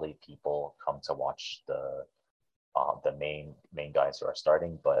 Normally, people come to watch the main guys who are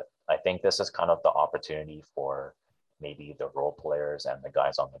starting, but I think this is kind of the opportunity for maybe the role players and the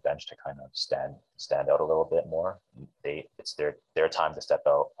guys on the bench to kind of stand out a little bit more. It's their time to step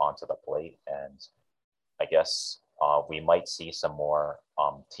out onto the plate, and I guess we might see some more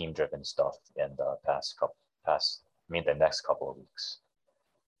team driven stuff in the the next couple of weeks.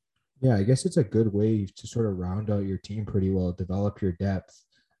 Yeah, I guess it's a good way to sort of round out your team pretty well, develop your depth.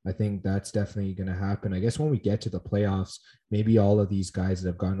 I think that's definitely going to happen. I guess when we get to the playoffs, maybe all of these guys that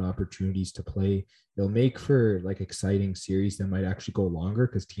have gotten opportunities to play, they'll make for like exciting series that might actually go longer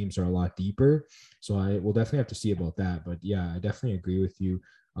because teams are a lot deeper. So we'll definitely have to see about that. But yeah, I definitely agree with you.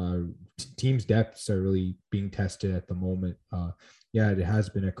 Teams' depths are really being tested at the moment. Yeah, it has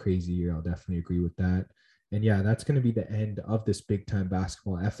been a crazy year. I'll definitely agree with that. And yeah, that's going to be the end of this Big Time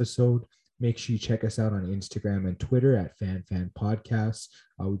Basketball episode. Make sure you check us out on Instagram and Twitter at FanFan Podcasts.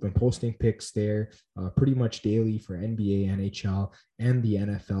 We've been posting picks there pretty much daily for NBA, NHL, and the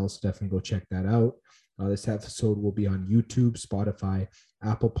NFL. So definitely go check that out. This episode will be on YouTube, Spotify,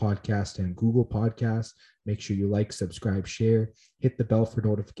 Apple Podcast, and Google Podcasts. Make sure you like, subscribe, share, hit the bell for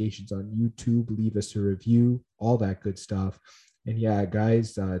notifications on YouTube, leave us a review, all that good stuff. And yeah,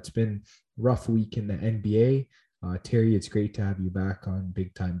 guys, it's been a rough week in the NBA. Terry, it's great to have you back on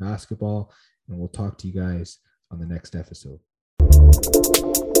Big Time Basketball, and we'll talk to you guys on the next episode.